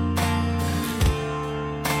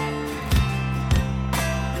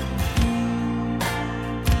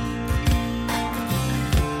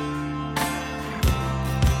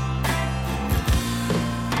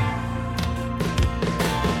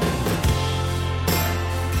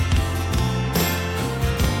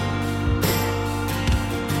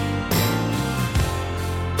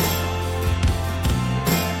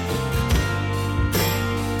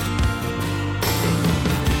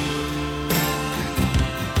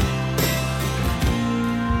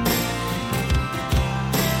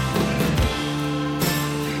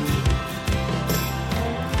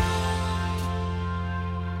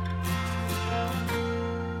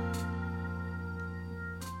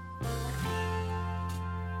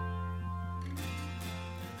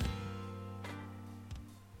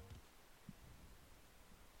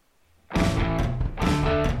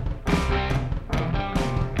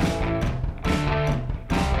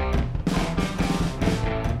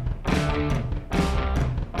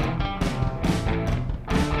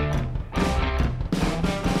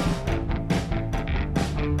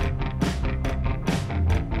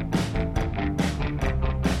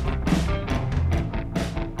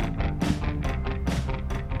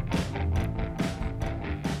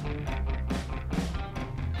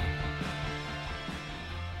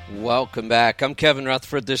 Welcome back. I'm Kevin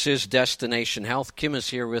Rutherford. This is Destination Health. Kim is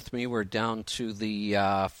here with me. We're down to the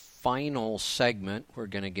final segment. We're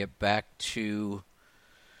going to get back to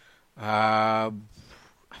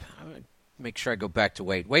make sure I go back to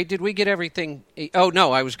Wade. Wade, did we get everything? Oh,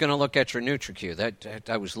 no, I was going to look at your NutriQ. That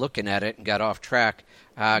I was looking at it and got off track.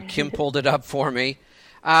 Kim pulled it up for me.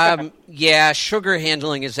 Yeah, sugar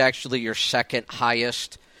handling is actually your second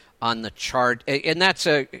highest on the chart, and that's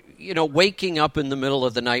waking up in the middle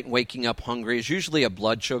of the night and waking up hungry is usually a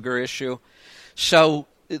blood sugar issue. So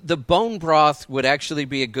the bone broth would actually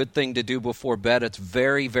be a good thing to do before bed. It's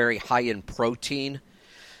very, very high in protein.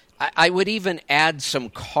 I would even add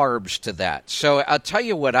some carbs to that. So I'll tell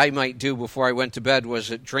you what I might do before I went to bed was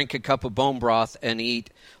drink a cup of bone broth and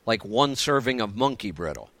eat like one serving of monkey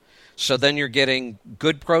brittle. So then you're getting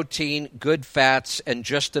good protein, good fats, and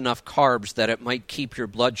just enough carbs that it might keep your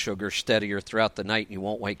blood sugar steadier throughout the night and you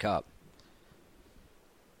won't wake up.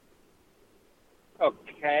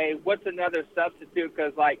 Okay. What's another substitute?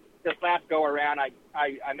 Because, this last go-around,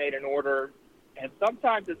 I made an order, and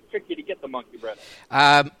sometimes it's tricky to get the monkey brittle.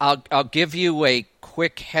 I'll give you a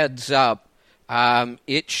quick heads up.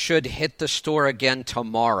 It should hit the store again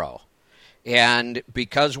tomorrow. And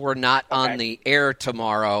because we're not on the air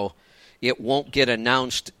tomorrow, it won't get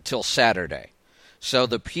announced till Saturday. So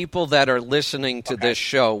the people that are listening to this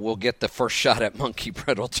show will get the first shot at monkey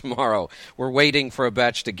brittle tomorrow. We're waiting for a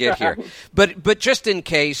batch to get here. But just in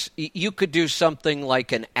case, you could do something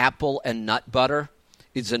like an apple and nut butter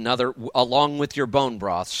is another, along with your bone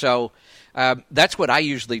broth. So That's what I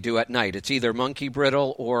usually do at night. It's either monkey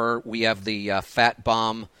brittle or we have the Fat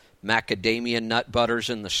Bomb macadamia nut butters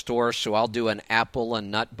in the store, so I'll do an apple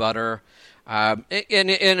and nut butter. And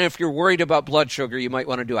if you're worried about blood sugar, you might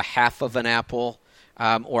want to do a half of an apple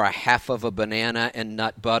or a half of a banana and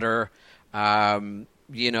nut butter, some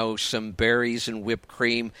berries and whipped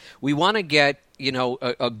cream. We want to get,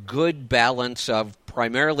 a good balance of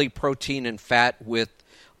primarily protein and fat with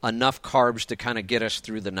enough carbs to kind of get us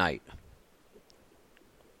through the night.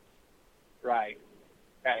 Right.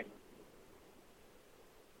 Okay.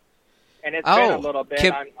 And it's been a little bit.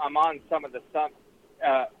 Kim, I'm on some of the stuff.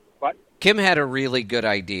 What? Kim had a really good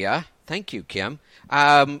idea. Thank you, Kim.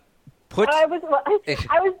 I was playing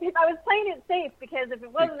it safe because if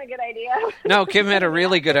it wasn't a good idea. No, Kim had a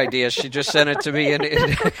really good idea. She just sent it to me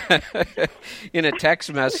in a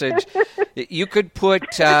text message. You could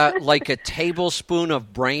put like a tablespoon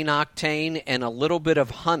of brain octane and a little bit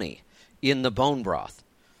of honey in the bone broth.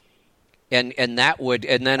 And that would,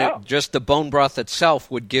 and then just the bone broth itself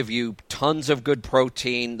would give you tons of good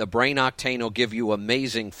protein. The brain octane will give you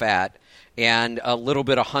amazing fat, and a little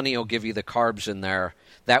bit of honey will give you the carbs in there.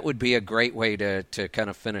 That would be a great way to kind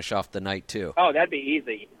of finish off the night, too. Oh, that'd be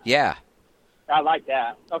easy. Yeah. I like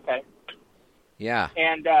that. Okay. Yeah.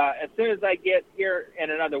 And as soon as I get here in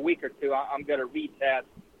another week or two, I'm going to retest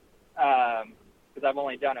because I've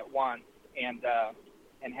only done it once, and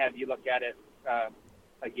have you look at it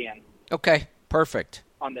again. Okay, perfect.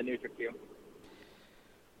 On the NutriQ.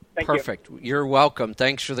 Thank Perfect. you. You're welcome.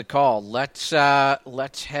 Thanks for the call. Let's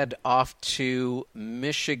head off to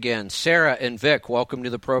Michigan. Sarah and Vic, welcome to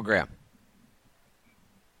the program.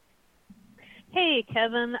 Hey,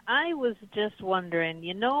 Kevin. I was just wondering,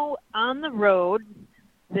 on the road,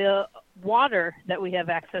 the water that we have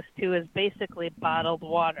access to is basically bottled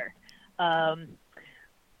water. And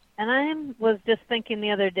I was just thinking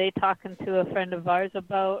the other day, talking to a friend of ours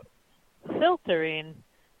about filtering.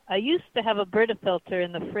 I used to have a Brita filter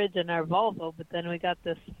in the fridge in our Volvo, but then we got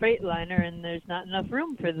this Freightliner, and there's not enough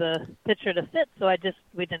room for the pitcher to fit, so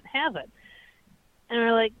we didn't have it. And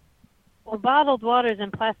we're like, well, bottled water's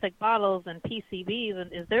in plastic bottles and PCBs,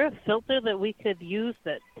 and is there a filter that we could use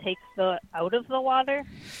that takes out of the water?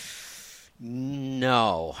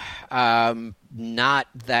 No, not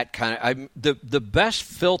that kind of. The best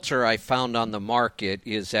filter I found on the market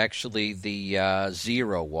is actually the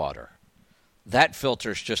Zero water. That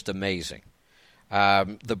filter is just amazing.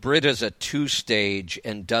 The Brita's a 2-stage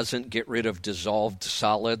and doesn't get rid of dissolved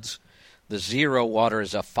solids. The Zero water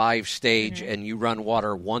is a 5-stage, and you run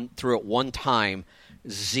water through it one time,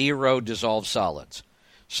 0 dissolved solids.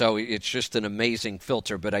 So it's just an amazing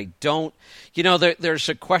filter. But I don't, there's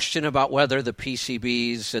a question about whether the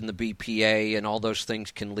PCBs and the BPA and all those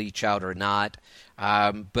things can leach out or not.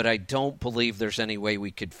 But I don't believe there's any way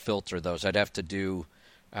we could filter those. I'd have to do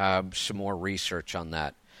some more research on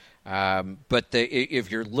that. But if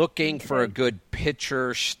you're looking for a good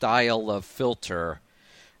pitcher style of filter,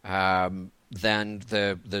 then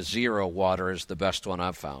the Zero water is the best one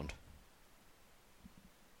I've found.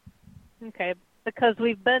 Okay, because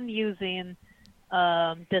we've been using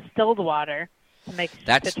distilled water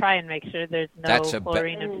to try and make sure there's no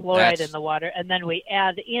chlorine and fluoride in the water, and then we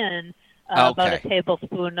add in about a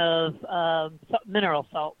tablespoon of mineral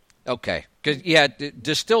salt. Okay, because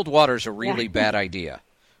distilled water is a really bad idea.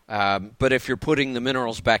 But if you're putting the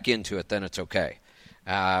minerals back into it, then it's okay.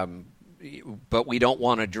 But we don't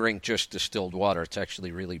want to drink just distilled water. It's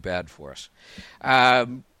actually really bad for us. I'll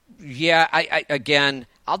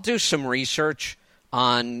do some research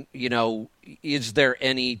on, is there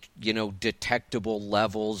any, detectable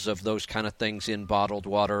levels of those kind of things in bottled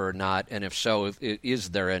water or not? And if so,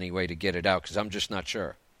 is there any way to get it out? Because I'm just not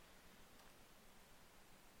sure.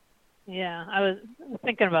 Yeah, I was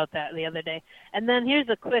thinking about that the other day. And then here's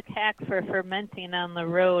a quick hack for fermenting on the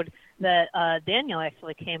road that Daniel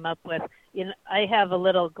actually came up with. I have a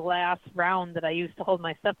little glass round that I use to hold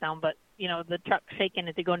my stuff down, but, the truck shaking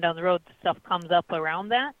as you're going down the road, stuff comes up around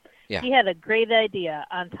that. Yeah. He had a great idea.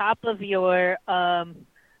 On top of your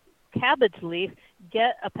cabbage leaf,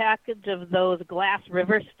 get a package of those glass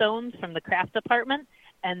river stones from the craft department,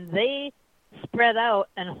 and they spread out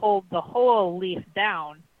and hold the whole leaf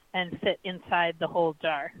down and fit inside the whole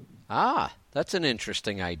jar. Ah, that's an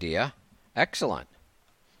interesting idea. Excellent.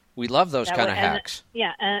 We love those kind of hacks.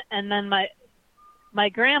 And then my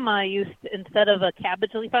grandma used to, instead of a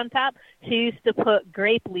cabbage leaf on top, she used to put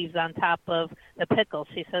grape leaves on top of the pickles.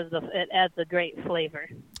 She says it adds a great flavor.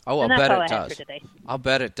 Oh, I'll bet it does. I'll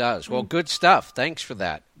bet it does. Well, good stuff. Thanks for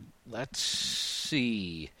that. Let's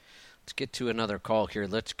see. Let's get to another call here.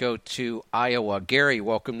 Let's go to Iowa. Gary,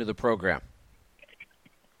 welcome to the program.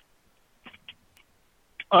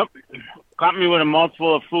 Oh, caught me with a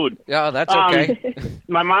mouthful of food. Yeah, that's okay.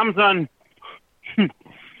 My mom's on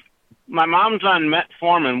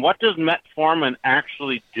metformin. What does metformin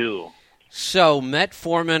actually do? So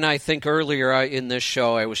metformin, I think earlier in this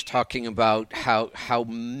show I was talking about how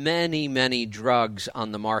many drugs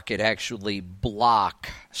on the market actually block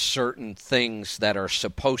certain things that are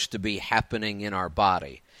supposed to be happening in our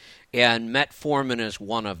body. And metformin is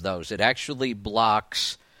one of those. It actually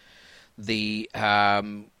blocks the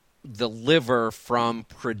liver from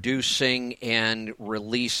producing and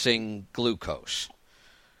releasing glucose.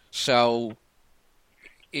 So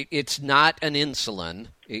it's not an insulin.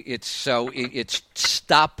 It's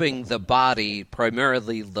stopping the body,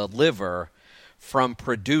 primarily the liver, from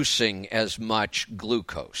producing as much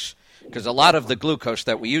glucose. Because a lot of the glucose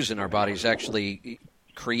that we use in our body is actually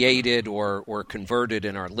created or converted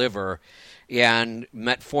in our liver, and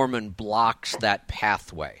metformin blocks that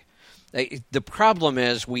pathway. The problem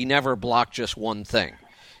is we never block just one thing.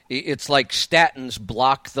 It's like statins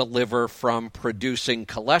block the liver from producing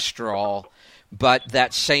cholesterol, but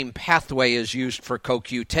that same pathway is used for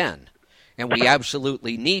CoQ10. And we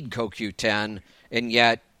absolutely need CoQ10, and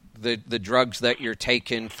yet the drugs that you're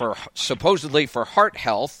taking for supposedly for heart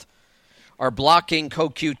health are blocking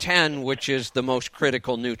CoQ10, which is the most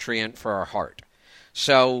critical nutrient for our heart.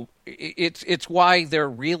 So it's why there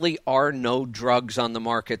really are no drugs on the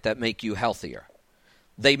market that make you healthier.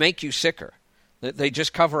 They make you sicker. They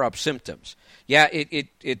just cover up symptoms. Yeah,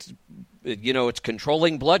 it's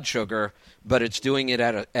controlling blood sugar, but it's doing it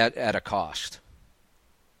at a cost.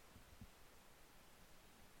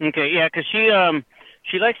 Okay, yeah, because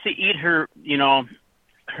she likes to eat her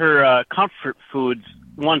comfort foods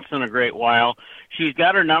once in a great while. She's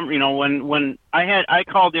got her number. When I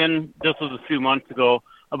called in, this was a few months ago,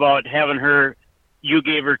 about having her. You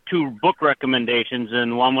gave her 2 book recommendations,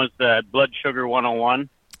 and one was the Blood Sugar 101.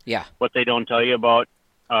 Yeah. What they don't tell you about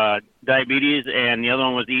diabetes, and the other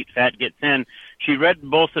one was Eat Fat, Get Thin. She read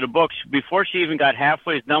both of the books. Before she even got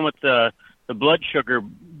halfway done with the blood sugar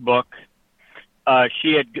book,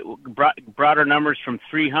 she had brought her numbers from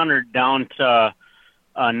 300 down to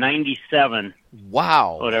 97.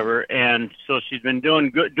 Wow. Whatever. And so she's been doing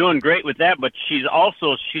great with that, but she's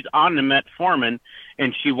on the metformin,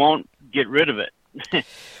 and she won't get rid of it.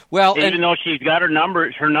 Well, even though she's got her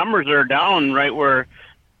numbers are down right where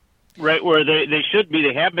they should be.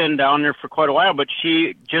 They have been down there for quite a while, but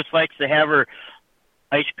she just likes to have her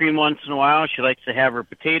ice cream once in a while. She likes to have her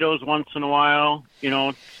potatoes once in a while,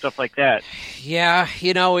 stuff like that. Yeah,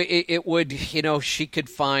 it would, she could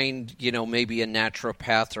find, maybe a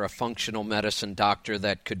naturopath or a functional medicine doctor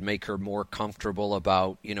that could make her more comfortable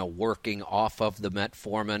about, working off of the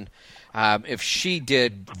metformin. If she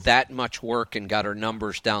did that much work and got her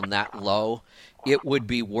numbers down that low, it would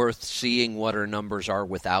be worth seeing what her numbers are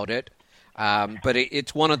without it. But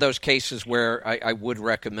it's one of those cases where I would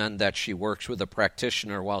recommend that she works with a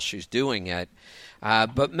practitioner while she's doing it.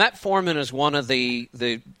 But metformin is one of the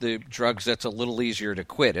drugs that's a little easier to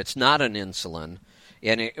quit. It's not an insulin,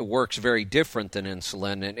 and it works very different than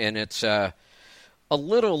insulin, and it's a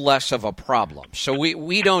little less of a problem. So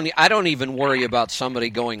I don't even worry about somebody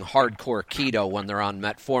going hardcore keto when they're on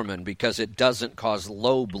metformin, because it doesn't cause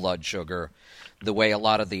low blood sugar the way a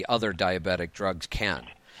lot of the other diabetic drugs can.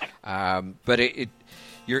 But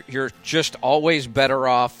you're just always better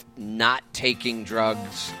off not taking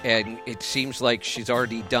drugs, and it seems like she's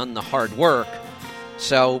already done the hard work.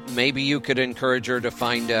 So maybe you could encourage her to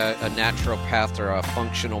find a naturopath or a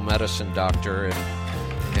functional medicine doctor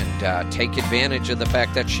and take advantage of the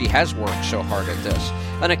fact that she has worked so hard at this.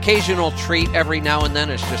 An occasional treat every now and then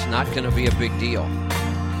is just not going to be a big deal.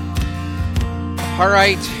 All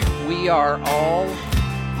right, we are all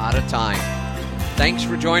out of time. Thanks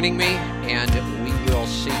for joining me, and we will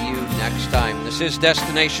see you next time. This is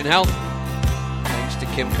Destination Health. Thanks to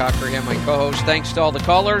Kim Cockerham, my co-host. Thanks to all the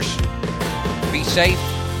callers. Be safe,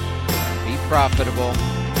 be profitable,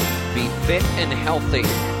 be fit and healthy.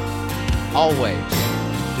 Always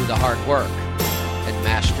do the hard work and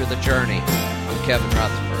master the journey. I'm Kevin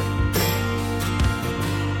Rutherford.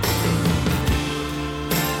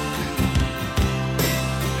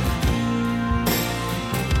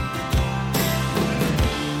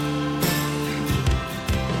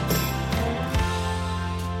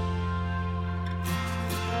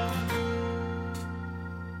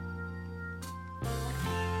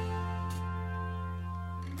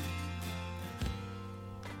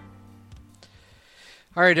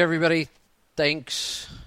 All right, everybody, thanks